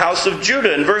with the house of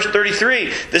Judah. In verse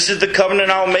 33, this is the covenant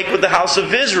I'll make with the house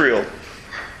of Israel.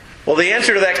 Well, the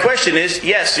answer to that question is,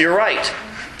 yes, you're right.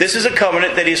 This is a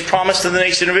covenant that He has promised to the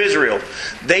nation of Israel.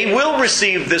 They will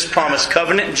receive this promised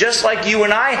covenant just like you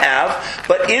and I have.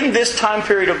 But in this time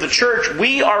period of the church,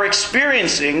 we are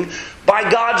experiencing by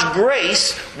God's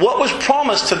grace, what was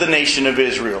promised to the nation of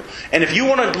Israel. And if you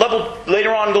want to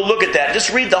later on go look at that,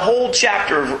 just read the whole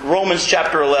chapter of Romans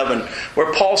chapter 11,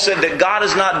 where Paul said that God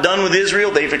is not done with Israel.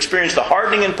 They've experienced the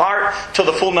hardening in part till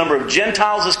the full number of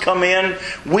Gentiles has come in.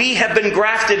 We have been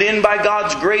grafted in by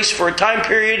God's grace for a time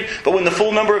period, but when the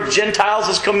full number of Gentiles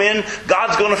has come in,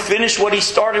 God's going to finish what He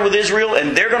started with Israel,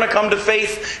 and they're going to come to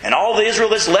faith, and all the Israel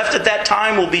that's left at that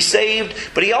time will be saved.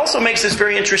 But he also makes this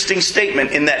very interesting statement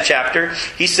in that chapter.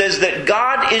 He says that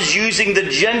God is using the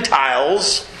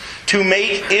Gentiles to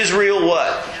make Israel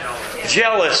what?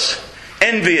 Jealous.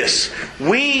 Envious.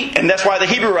 And that's why the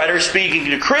Hebrew writer is speaking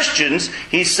to Christians.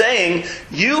 He's saying,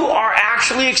 you are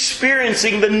actually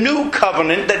experiencing the new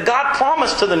covenant that God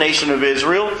promised to the nation of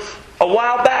Israel a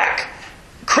while back.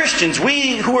 Christians,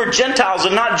 we who are Gentiles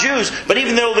and not Jews, but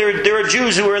even though there are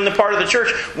Jews who are in the part of the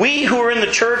church, we who are in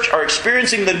the church are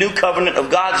experiencing the new covenant of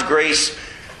God's grace.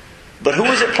 But who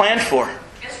was it planned for?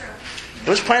 Israel. It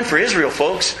was planned for Israel,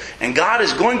 folks. And God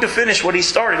is going to finish what He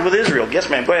started with Israel. Yes,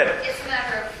 ma'am, go ahead. It's a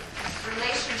matter of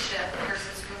relationship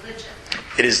versus religion.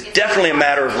 It is definitely a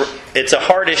matter of... It's a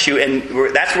hard issue, and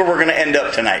that's where we're going to end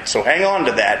up tonight. So hang on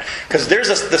to that. Because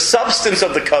the substance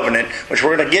of the covenant, which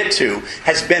we're going to get to,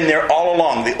 has been there all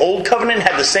along. The old covenant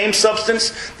had the same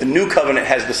substance. The new covenant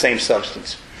has the same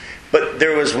substance. But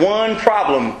there was one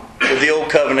problem with the old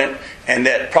covenant, and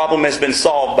that problem has been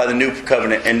solved by the new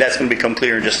covenant, and that's going to become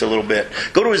clear in just a little bit.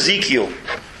 Go to Ezekiel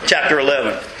chapter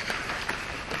 11.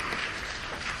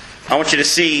 I want you to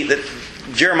see that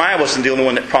Jeremiah wasn't the only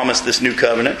one that promised this new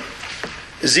covenant.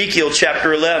 Ezekiel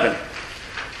chapter 11,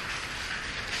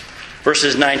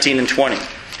 verses 19 and 20.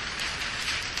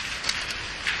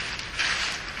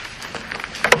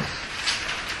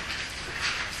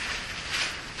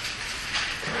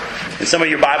 In some of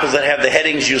your Bibles that have the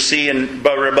headings, you'll see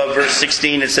above verse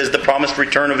 16, it says the promised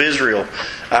return of Israel.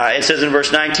 It says in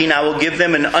verse 19, I will give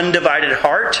them an undivided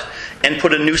heart and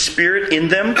put a new spirit in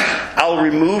them. I'll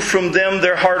remove from them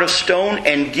their heart of stone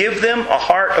and give them a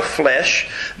heart of flesh.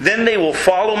 Then they will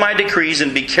follow my decrees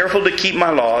and be careful to keep my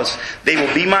laws. They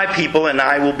will be my people and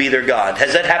I will be their God.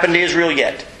 Has that happened to Israel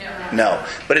yet? No.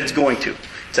 But it's going to.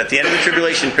 It's at the end of the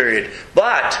tribulation period.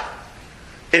 But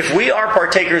if we are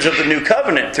partakers of the new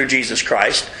covenant through Jesus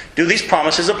Christ, do these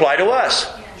promises apply to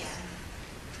us?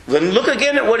 Then look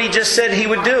again at what He just said He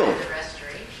would do.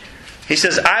 He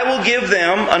says, I will give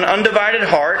them an undivided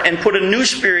heart and put a new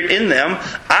spirit in them.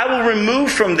 I will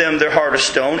remove from them their heart of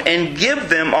stone and give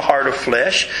them a heart of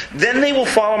flesh. Then they will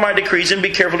follow my decrees and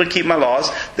be careful to keep my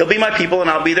laws. They'll be my people and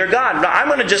I'll be their God. Now I'm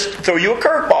going to just throw you a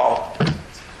curveball.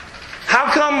 How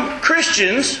come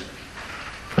Christians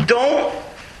don't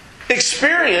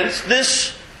experience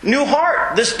this new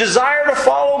heart, this desire to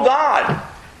follow God?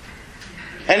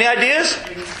 Any ideas?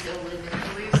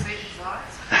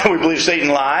 We believe Satan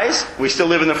lies. We still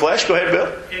live in the flesh. Go ahead,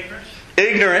 Bill.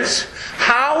 Ignorance.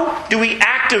 How do we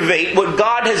activate what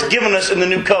God has given us in the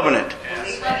new covenant?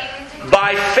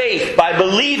 By faith, by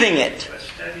believing it.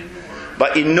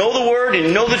 But you know the Word,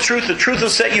 you know the truth will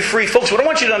set you free. Folks, what I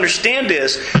want you to understand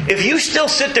is, if you still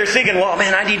sit there thinking, well,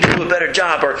 man, I need to do a better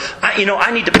job, or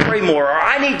I need to pray more, or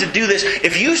I need to do this.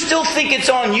 If you still think it's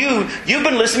on you, you've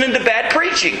been listening to bad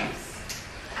preaching.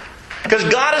 Because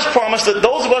God has promised that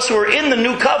those of us who are in the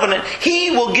new covenant, He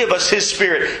will give us His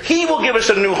Spirit. He will give us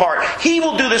a new heart. He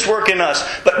will do this work in us.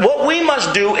 But what we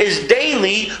must do is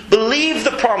daily believe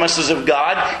the promises of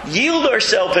God, yield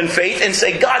ourselves in faith, and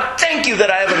say, God, thank you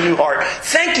that I have a new heart.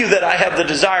 Thank you that I have the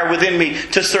desire within me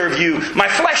to serve you. My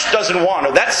flesh doesn't want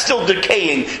to. That's still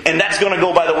decaying, and that's going to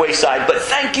go by the wayside. But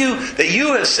thank you that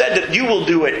you have said that you will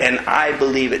do it, and I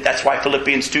believe it. That's why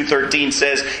Philippians 2:13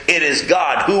 says, it is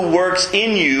God who works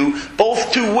in you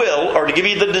both to will, or to give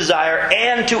you the desire,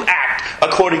 and to act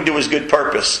according to His good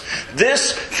purpose.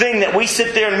 This thing that we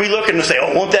sit there and we look and say,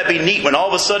 oh, won't that be neat when all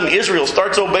of a sudden Israel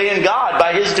starts obeying God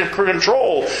by His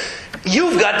control?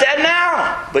 You've got that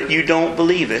now, but you don't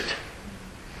believe it.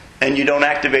 And you don't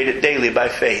activate it daily by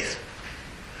faith.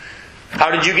 How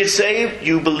did you get saved?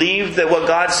 You believed that what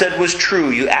God said was true.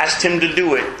 You asked Him to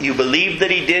do it. You believed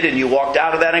that He did, and you walked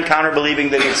out of that encounter believing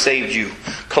that He had saved you.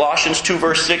 Colossians 2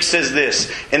 verse 6 says this,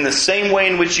 in the same way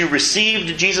in which you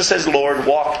received Jesus as Lord,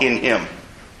 walk in Him.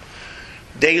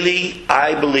 Daily,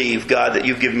 I believe, God, that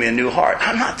you've given me a new heart.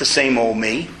 I'm not the same old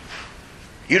me.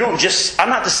 I'm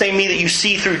not the same me that you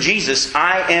see through Jesus.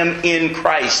 I am in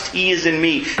Christ. He is in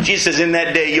me. Jesus says, in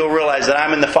that day you'll realize that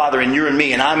I'm in the Father and you're in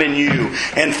me and I'm in you.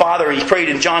 And Father, He prayed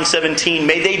in John 17,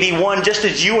 may they be one just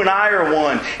as you and I are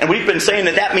one. And we've been saying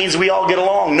that means we all get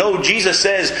along. No, Jesus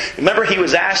says, remember He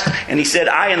was asked and He said,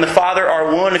 I and the Father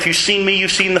are one. If you've seen me,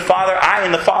 you've seen the Father. I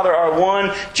and the Father are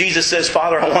one. Jesus says,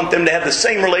 Father, I want them to have the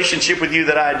same relationship with you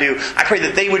that I do. I pray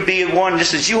that they would be one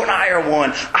just as you and I are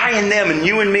one. I and them and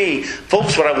you and me.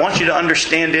 Folks, what I want you to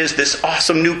understand is this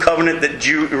awesome new covenant that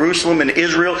Jerusalem and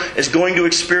Israel is going to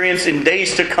experience in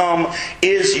days to come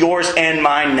is yours and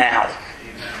mine now.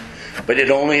 But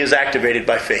it only is activated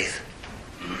by faith.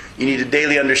 You need to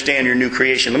daily understand your new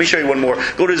creation. Let me show you one more.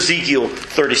 Go to Ezekiel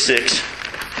 36.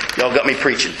 Y'all got me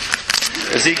preaching.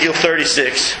 Ezekiel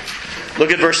 36.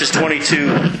 Look at verses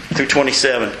 22 through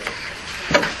 27.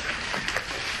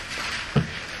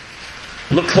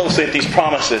 Look closely at these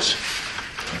promises.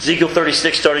 Ezekiel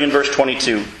 36, starting in verse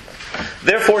 22.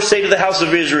 Therefore say to the house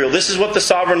of Israel, this is what the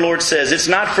sovereign Lord says. It's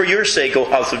not for your sake, O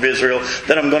house of Israel,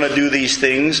 that I'm going to do these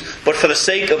things, but for the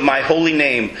sake of my holy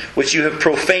name, which you have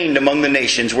profaned among the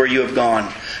nations where you have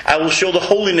gone. I will show the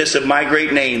holiness of my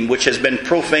great name, which has been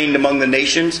profaned among the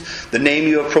nations, the name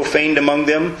you have profaned among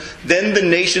them. Then the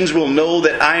nations will know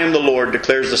that I am the Lord,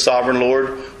 declares the sovereign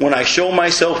Lord, when I show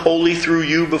myself holy through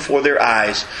you before their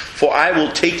eyes. For I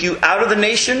will take you out of the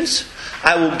nations,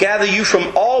 I will gather you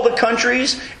from all the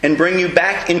countries and bring you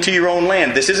back into your own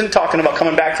land. This isn't talking about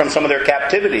coming back from some of their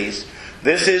captivities.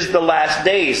 This is the last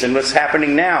days and what's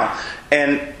happening now.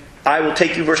 And I will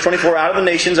take you, verse 24, out of the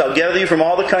nations. I'll gather you from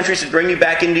all the countries and bring you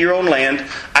back into your own land.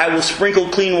 I will sprinkle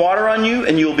clean water on you,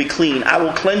 and you will be clean. I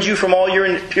will cleanse you from all your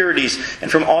impurities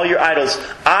and from all your idols.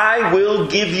 I will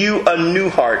give you a new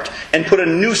heart and put a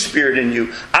new spirit in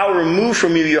you. I will remove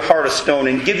from you your heart of stone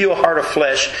and give you a heart of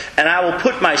flesh. And I will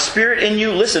put my spirit in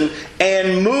you, listen,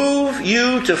 and move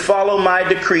you to follow my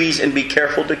decrees and be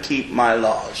careful to keep my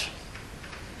laws.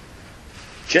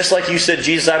 Just like you said,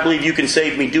 Jesus, I believe you can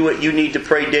save me. Do it. You need to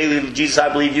pray daily. Jesus, I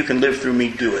believe you can live through me.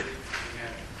 Do it.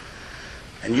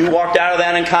 And you walked out of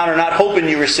that encounter not hoping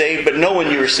you were saved, but knowing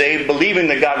you were saved, believing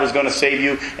that God was going to save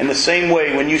you. In the same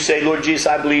way, when you say, Lord Jesus,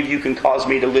 I believe you can cause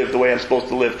me to live the way I'm supposed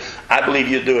to live. I believe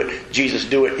you'll do it. Jesus,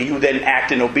 do it. You then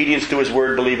act in obedience to His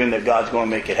word, believing that God's going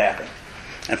to make it happen.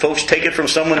 And folks, take it from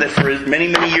someone that for many,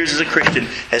 many years as a Christian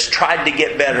has tried to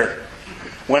get better.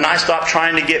 When I stopped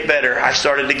trying to get better, I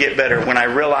started to get better. When I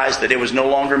realized that it was no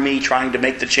longer me trying to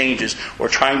make the changes or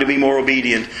trying to be more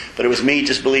obedient, but it was me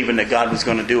just believing that God was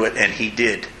going to do it, and He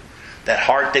did. That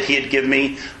heart that He had given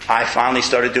me, I finally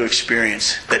started to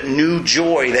experience. That new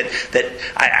joy that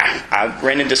I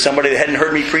ran into somebody that hadn't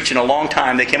heard me preach in a long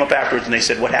time. They came up afterwards and they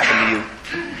said, what happened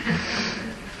to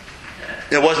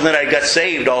you? It wasn't that I got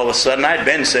saved all of a sudden. I'd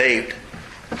been saved.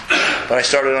 But I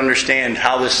started to understand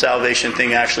how this salvation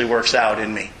thing actually works out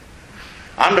in me.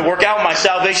 I'm to work out my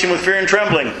salvation with fear and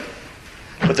trembling.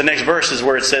 But the next verse is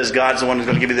where it says God's the one who's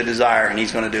going to give me the desire and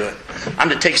He's going to do it. I'm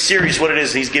to take serious what it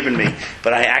is He's given me,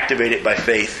 but I activate it by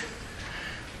faith.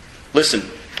 Listen,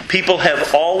 people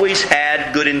have always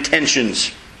had good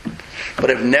intentions, but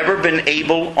have never been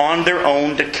able on their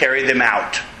own to carry them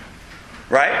out.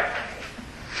 Right?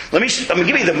 Let me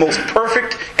give you the most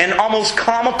perfect and almost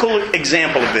comical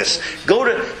example of this. Go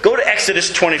to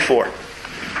Exodus 24. All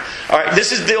right,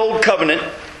 this is the Old Covenant.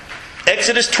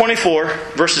 Exodus 24,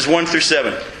 verses 1 through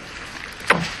 7.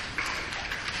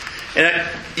 And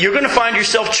you're going to find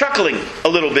yourself chuckling a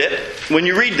little bit when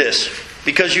you read this,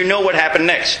 because you know what happened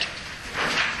next.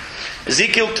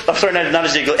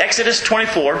 Exodus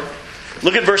 24.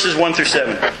 Look at verses 1 through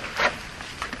 7.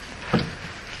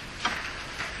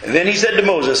 And then he said to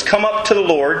Moses, come up to the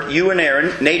Lord, you and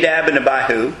Aaron, Nadab and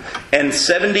Abihu, and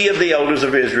 70 of the elders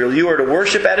of Israel. You are to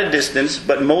worship at a distance,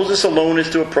 but Moses alone is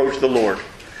to approach the Lord.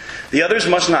 The others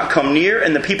must not come near,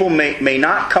 and the people may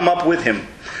not come up with him.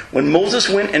 When Moses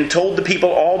went and told the people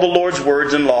all the Lord's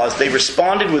words and laws, they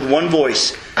responded with one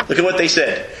voice. Look at what they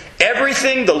said.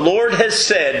 Everything the Lord has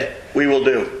said, we will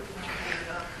do.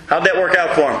 How'd that work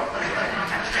out for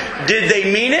them? Did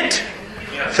they mean it?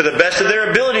 To the best of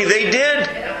their ability, they did.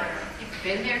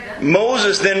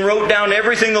 Moses then wrote down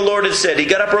everything the Lord had said. He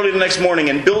got up early the next morning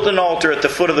and built an altar at the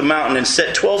foot of the mountain and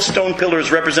set 12 stone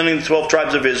pillars representing the 12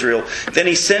 tribes of Israel. Then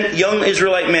he sent young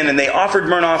Israelite men, and they offered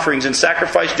burnt offerings and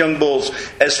sacrificed young bulls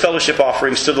as fellowship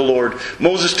offerings to the Lord.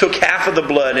 Moses took half of the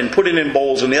blood and put it in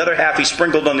bowls, and the other half he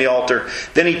sprinkled on the altar.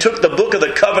 Then he took the book of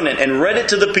the covenant and read it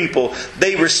to the people.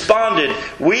 They responded,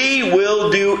 we will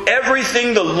do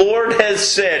everything the Lord has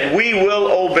said. We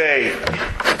will obey.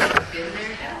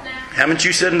 Haven't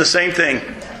you said the same thing?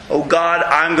 Oh God,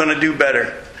 I'm going to do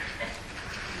better.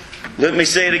 Let me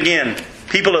say it again.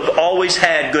 People have always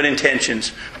had good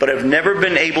intentions, but have never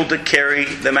been able to carry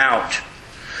them out.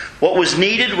 What was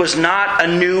needed was not a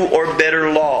new or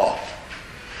better law,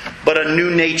 but a new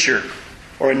nature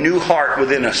or a new heart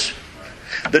within us.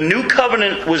 The new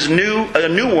covenant was a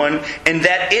new one, in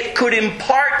that it could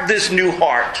impart this new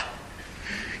heart.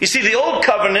 You see, the old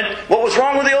covenant, what was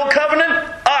wrong with the old covenant?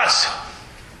 Us.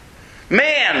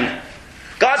 Man.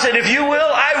 God said, if you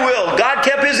will, I will. God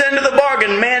kept His end of the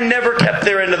bargain. Man never kept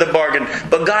their end of the bargain.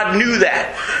 But God knew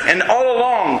that. And all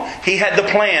along, He had the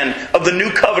plan of the new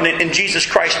covenant in Jesus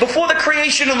Christ. Before the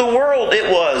creation of the world,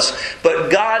 it was. But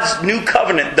God's new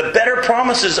covenant, the better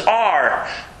promises are,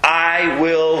 I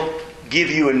will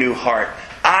give you a new heart.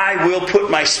 I will put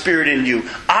my Spirit in you.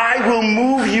 I will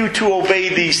move you to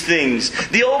obey these things.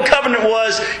 The old covenant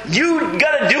was, you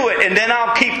got to do it, and then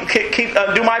I'll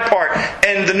do my part.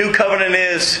 And the new covenant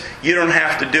is, you don't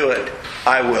have to do it.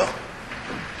 I will.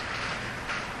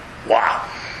 Wow.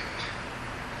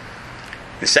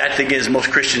 The sad thing is, most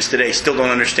Christians today still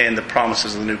don't understand the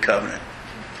promises of the new covenant.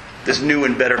 This new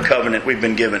and better covenant we've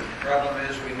been given. The problem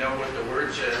is we know what the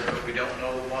Word says, but we don't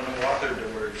know the one who authored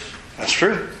the words. That's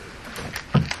true.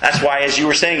 That's why, as you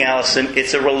were saying, Allison,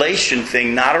 it's a relation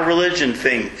thing, not a religion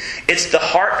thing. It's the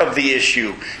heart of the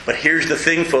issue. But here's the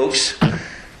thing, folks.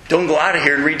 Don't go out of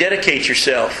here and rededicate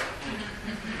yourself.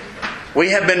 We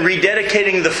have been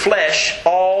rededicating the flesh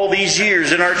all these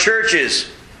years in our churches.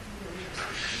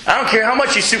 I don't care how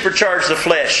much you supercharge the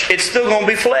flesh. It's still going to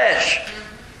be flesh.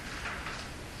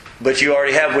 But you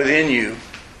already have within you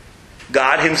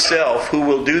God Himself who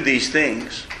will do these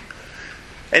things.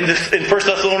 And in 1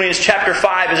 Thessalonians chapter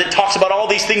 5, as it talks about all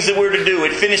these things that we're to do,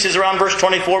 it finishes around verse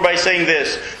 24 by saying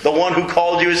this: the one who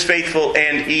called you is faithful,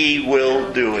 and He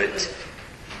will do it.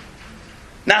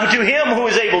 Now to Him who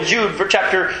is able, Jude, for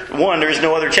chapter 1, there is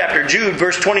no other chapter, Jude,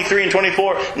 verse 23 and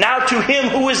 24. Now to Him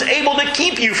who is able to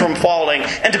keep you from falling,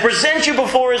 and to present you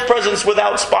before His presence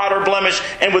without spot or blemish,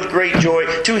 and with great joy.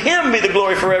 To Him be the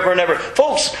glory forever and ever.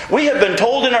 Folks, we have been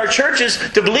told in our churches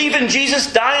to believe in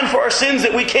Jesus dying for our sins,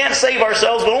 that we can't save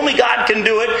ourselves, but only God can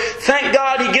do it. Thank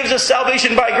God He gives us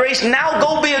salvation by grace. Now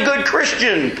go be a good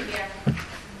Christian.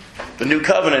 The new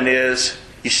covenant is,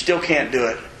 you still can't do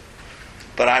it,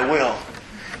 but I will.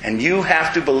 And you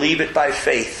have to believe it by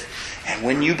faith. And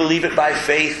when you believe it by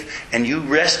faith, and you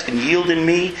rest and yield in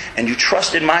me, and you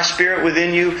trust in my Spirit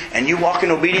within you, and you walk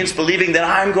in obedience believing that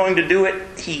I'm going to do it,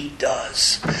 He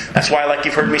does. That's why, like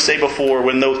you've heard me say before,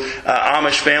 when those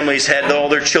Amish families had all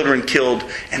their children killed,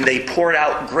 and they poured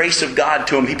out grace of God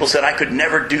to them, people said, I could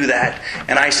never do that.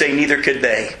 And I say, neither could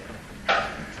they.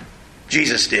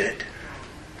 Jesus did it.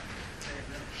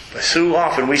 But so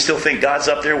often we still think God's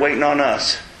up there waiting on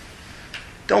us.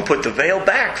 Don't put the veil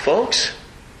back, folks.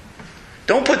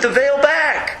 Don't put the veil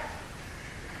back.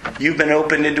 You've been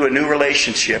opened into a new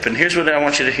relationship. And here's what I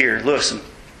want you to hear. Listen.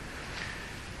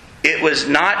 It was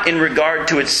not in regard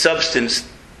to its substance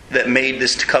that made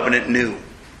this covenant new. I'm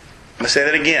going to say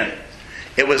that again.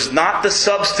 It was not the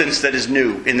substance that is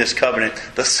new in this covenant.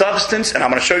 The substance, and I'm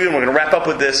going to show you, and we're going to wrap up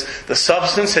with this, the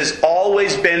substance has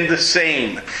always been the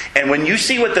same. And when you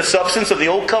see what the substance of the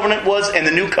old covenant was and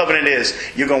the new covenant is,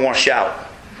 you're going to want to shout.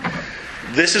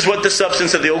 This is what the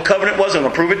substance of the old covenant was. I'm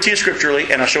going to prove it to you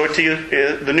scripturally, and I'll show it to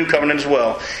you the new covenant as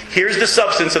well. Here's the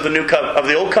substance of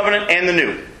the old covenant and the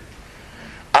new.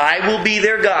 I will be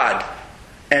their God,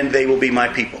 and they will be my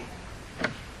people.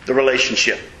 The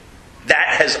relationship.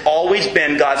 That has always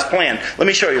been God's plan. Let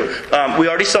me show you. We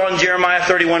already saw in Jeremiah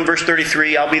 31 verse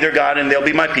 33, I'll be their God and they'll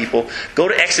be my people. Go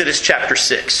to Exodus chapter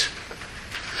 6.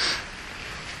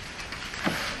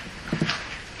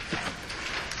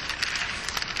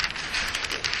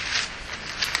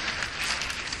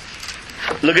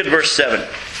 Look at verse 7.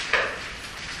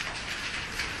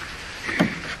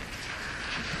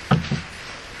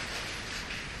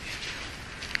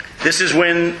 This is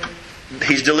when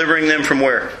He's delivering them from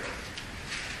where?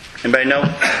 Anybody know?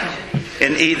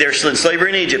 They're in slavery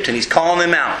in Egypt, and He's calling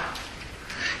them out.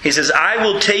 He says, I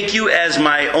will take you as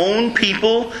my own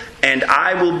people, and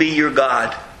I will be your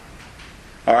God.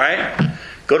 Alright?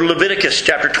 Go to Leviticus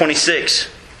chapter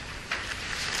 26.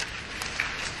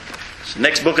 It's the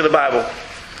next book of the Bible.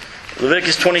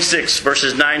 Leviticus 26,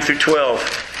 verses 9 through 12.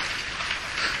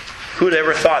 Who would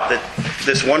ever thought that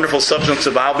this wonderful substance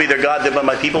of I'll be their God, they'll be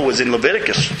my people was in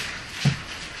Leviticus?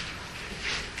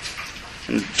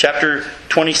 In chapter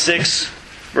 26,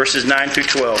 verses 9 through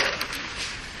 12.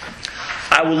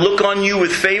 I will look on you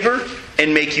with favor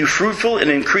and make you fruitful and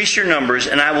increase your numbers,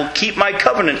 and I will keep my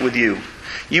covenant with you.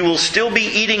 You will still be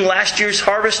eating last year's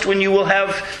harvest when you will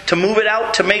have to move it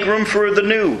out to make room for the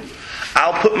new.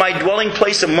 I'll put my dwelling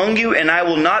place among you, and I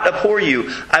will not abhor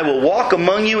you. I will walk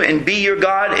among you and be your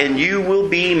God, and you will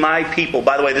be my people.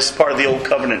 By the way, this is part of the Old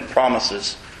Covenant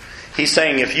promises. He's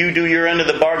saying, if you do your end of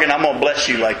the bargain, I'm going to bless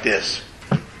you like this.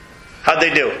 How'd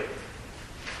they do it?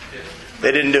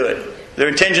 They didn't do it. Their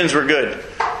intentions were good,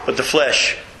 but the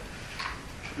flesh,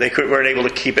 they weren't able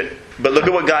to keep it. But look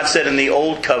at what God said in the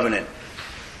Old Covenant.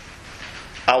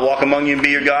 I'll walk among you and be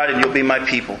your God, and you'll be my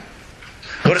people.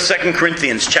 Go to 2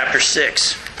 Corinthians chapter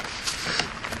 6.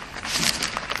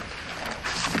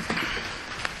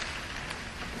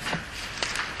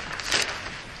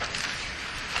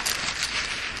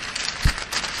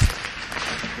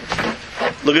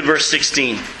 Look at verse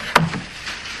 16.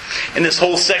 In this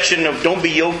whole section of don't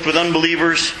be yoked with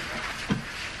unbelievers,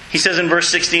 he says in verse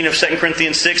 16 of 2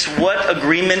 Corinthians 6, what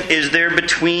agreement is there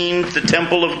between the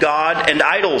temple of God and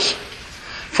idols?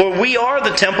 For we are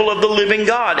the temple of the living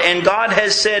God, and God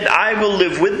has said, I will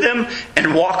live with them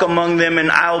and walk among them, and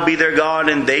I'll be their God,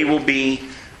 and they will be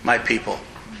my people.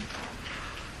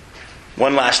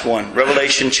 One last one.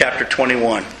 Revelation chapter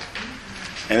 21.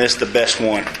 And this is the best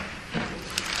one.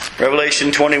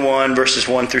 Revelation 21, verses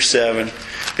 1 through 7.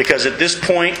 Because at this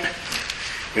point,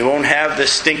 we won't have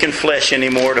this stinking flesh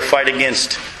anymore to fight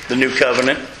against the new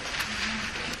covenant.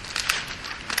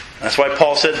 That's why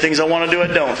Paul said, things I want to do, I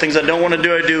don't. Things I don't want to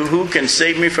do, I do. Who can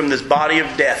save me from this body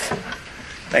of death?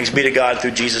 Thanks be to God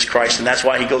through Jesus Christ. And that's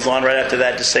why he goes on right after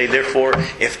that to say, therefore,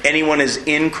 if anyone is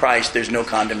in Christ, there's no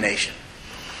condemnation.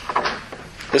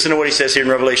 Listen to what he says here in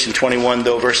Revelation 21,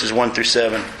 though, verses 1 through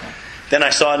 7. Then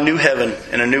I saw a new heaven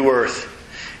and a new earth.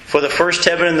 For the first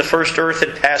heaven and the first earth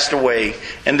had passed away,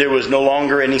 and there was no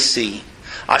longer any sea.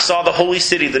 I saw the holy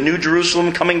city, the new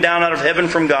Jerusalem, coming down out of heaven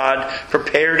from God,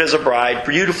 prepared as a bride,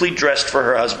 beautifully dressed for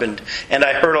her husband. And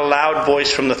I heard a loud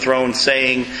voice from the throne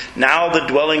saying, now the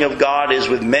dwelling of God is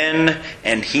with men,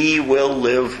 and he will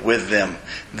live with them.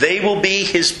 They will be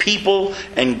his people,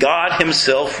 and God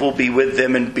himself will be with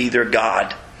them and be their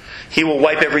God. He will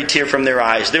wipe every tear from their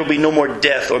eyes. There will be no more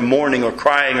death or mourning or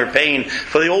crying or pain,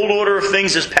 for the old order of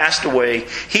things has passed away.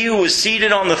 He who was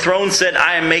seated on the throne said,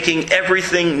 I am making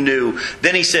everything new.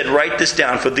 Then he said, write this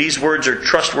down, for these words are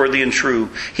trustworthy and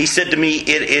true. He said to me,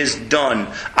 it is done.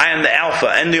 I am the Alpha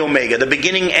and the Omega, the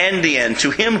beginning and the end.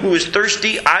 To him who is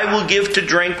thirsty, I will give to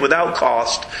drink without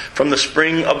cost from the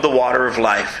spring of the water of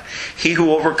life. He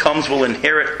who overcomes will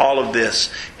inherit all of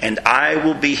this, and I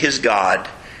will be his God,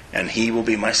 and he will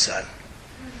be my son.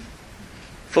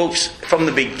 Folks, from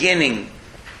the beginning,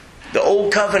 the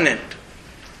Old Covenant,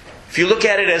 if you look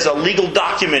at it as a legal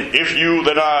document, if you,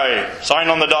 then I, sign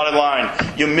on the dotted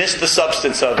line, you miss the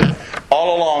substance of it.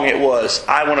 All along it was,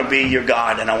 I want to be your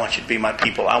God and I want you to be my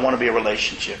people. I want to be in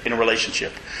a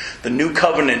relationship. The New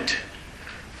Covenant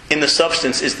in the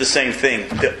substance is the same thing.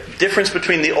 The difference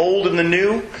between the Old and the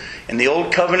New, in the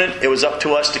Old Covenant, it was up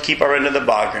to us to keep our end of the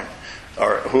bargain.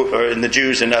 Or in the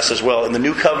Jews and us as well. In the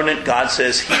New Covenant, God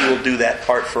says he will do that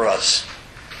part for us.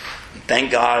 And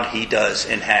thank God he does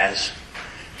and has.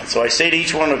 And so I say to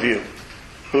each one of you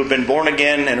who have been born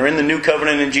again and are in the New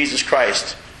Covenant in Jesus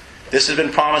Christ, this has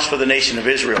been promised for the nation of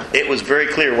Israel. It was very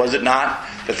clear, was it not,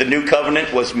 that the New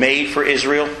Covenant was made for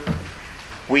Israel?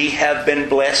 We have been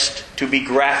blessed to be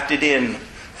grafted in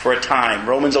for a time.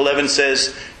 Romans 11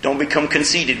 says, don't become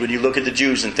conceited when you look at the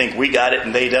Jews and think we got it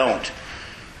and they don't.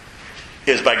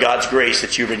 It is by God's grace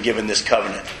that you've been given this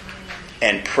covenant.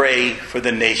 And pray for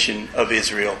the nation of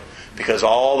Israel, because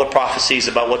all the prophecies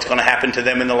about what's going to happen to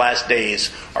them in the last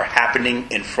days are happening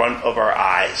in front of our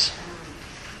eyes.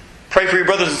 Pray for your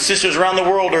brothers and sisters around the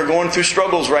world who are going through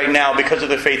struggles right now because of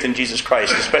their faith in Jesus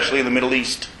Christ, especially in the Middle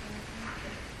East.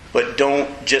 But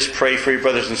don't just pray for your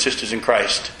brothers and sisters in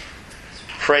Christ.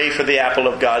 Pray for the apple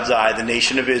of God's eye, the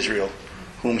nation of Israel,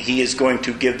 whom he is going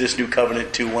to give this new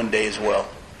covenant to one day as well.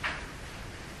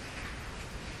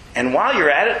 And while you're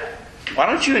at it, why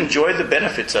don't you enjoy the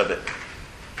benefits of it?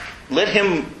 Let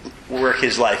him work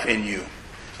his life in you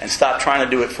and stop trying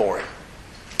to do it for him.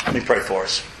 Let me pray for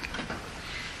us.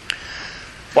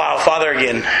 Wow, Father,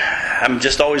 again, I'm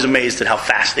just always amazed at how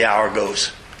fast the hour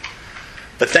goes.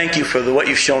 But thank you for what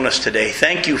you've shown us today.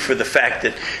 Thank you for the fact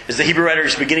that as the Hebrew writer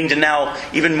is beginning to now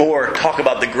even more talk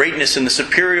about the greatness and the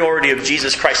superiority of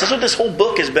Jesus Christ. That's what this whole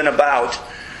book has been about.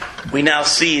 We now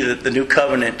see that the new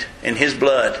covenant in his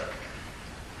blood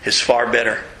is far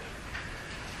better.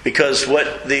 Because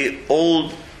what the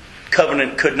old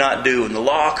covenant could not do and the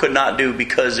law could not do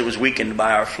because it was weakened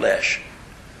by our flesh,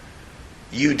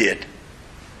 you did.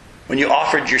 When you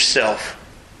offered yourself.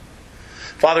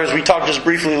 Father, as we talked just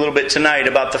briefly a little bit tonight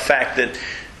about the fact that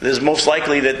it is most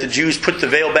likely that the Jews put the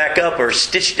veil back up or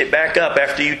stitched it back up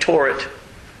after you tore it.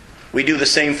 We do the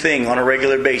same thing on a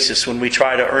regular basis when we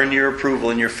try to earn your approval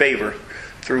and your favor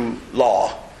through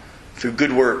law, through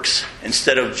good works,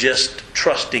 instead of just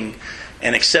trusting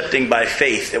and accepting by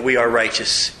faith that we are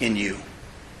righteous in you.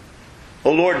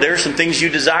 Oh Lord, there are some things you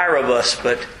desire of us,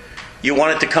 but you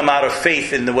want it to come out of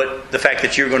faith in the fact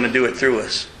that you're going to do it through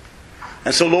us.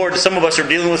 And so, Lord, some of us are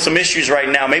dealing with some issues right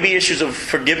now. Maybe issues of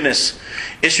forgiveness,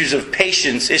 issues of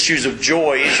patience, issues of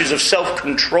joy, issues of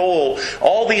self-control.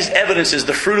 All these evidences,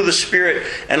 the fruit of the Spirit.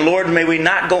 And Lord, may we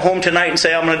not go home tonight and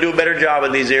say, I'm going to do a better job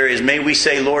in these areas. May we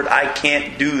say, Lord, I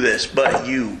can't do this, but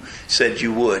you said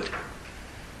you would.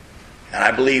 And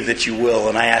I believe that you will.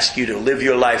 And I ask you to live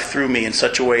your life through me in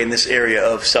such a way in this area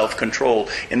of self-control,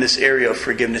 in this area of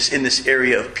forgiveness, in this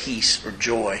area of peace or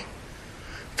joy.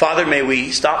 Father, may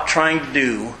we stop trying to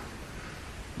do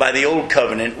by the old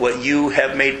covenant what you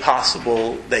have made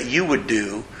possible that you would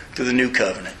do through the new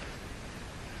covenant.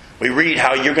 We read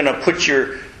how you're going to put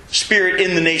your Spirit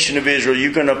in the nation of Israel.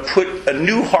 You're going to put a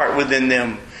new heart within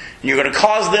them. And you're going to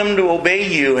cause them to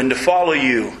obey you and to follow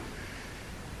you.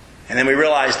 And then we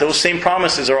realize those same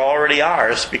promises are already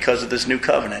ours because of this new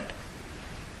covenant.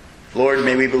 Lord,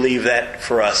 may we believe that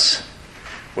for us.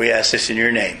 We ask this in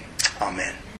your name. Amen.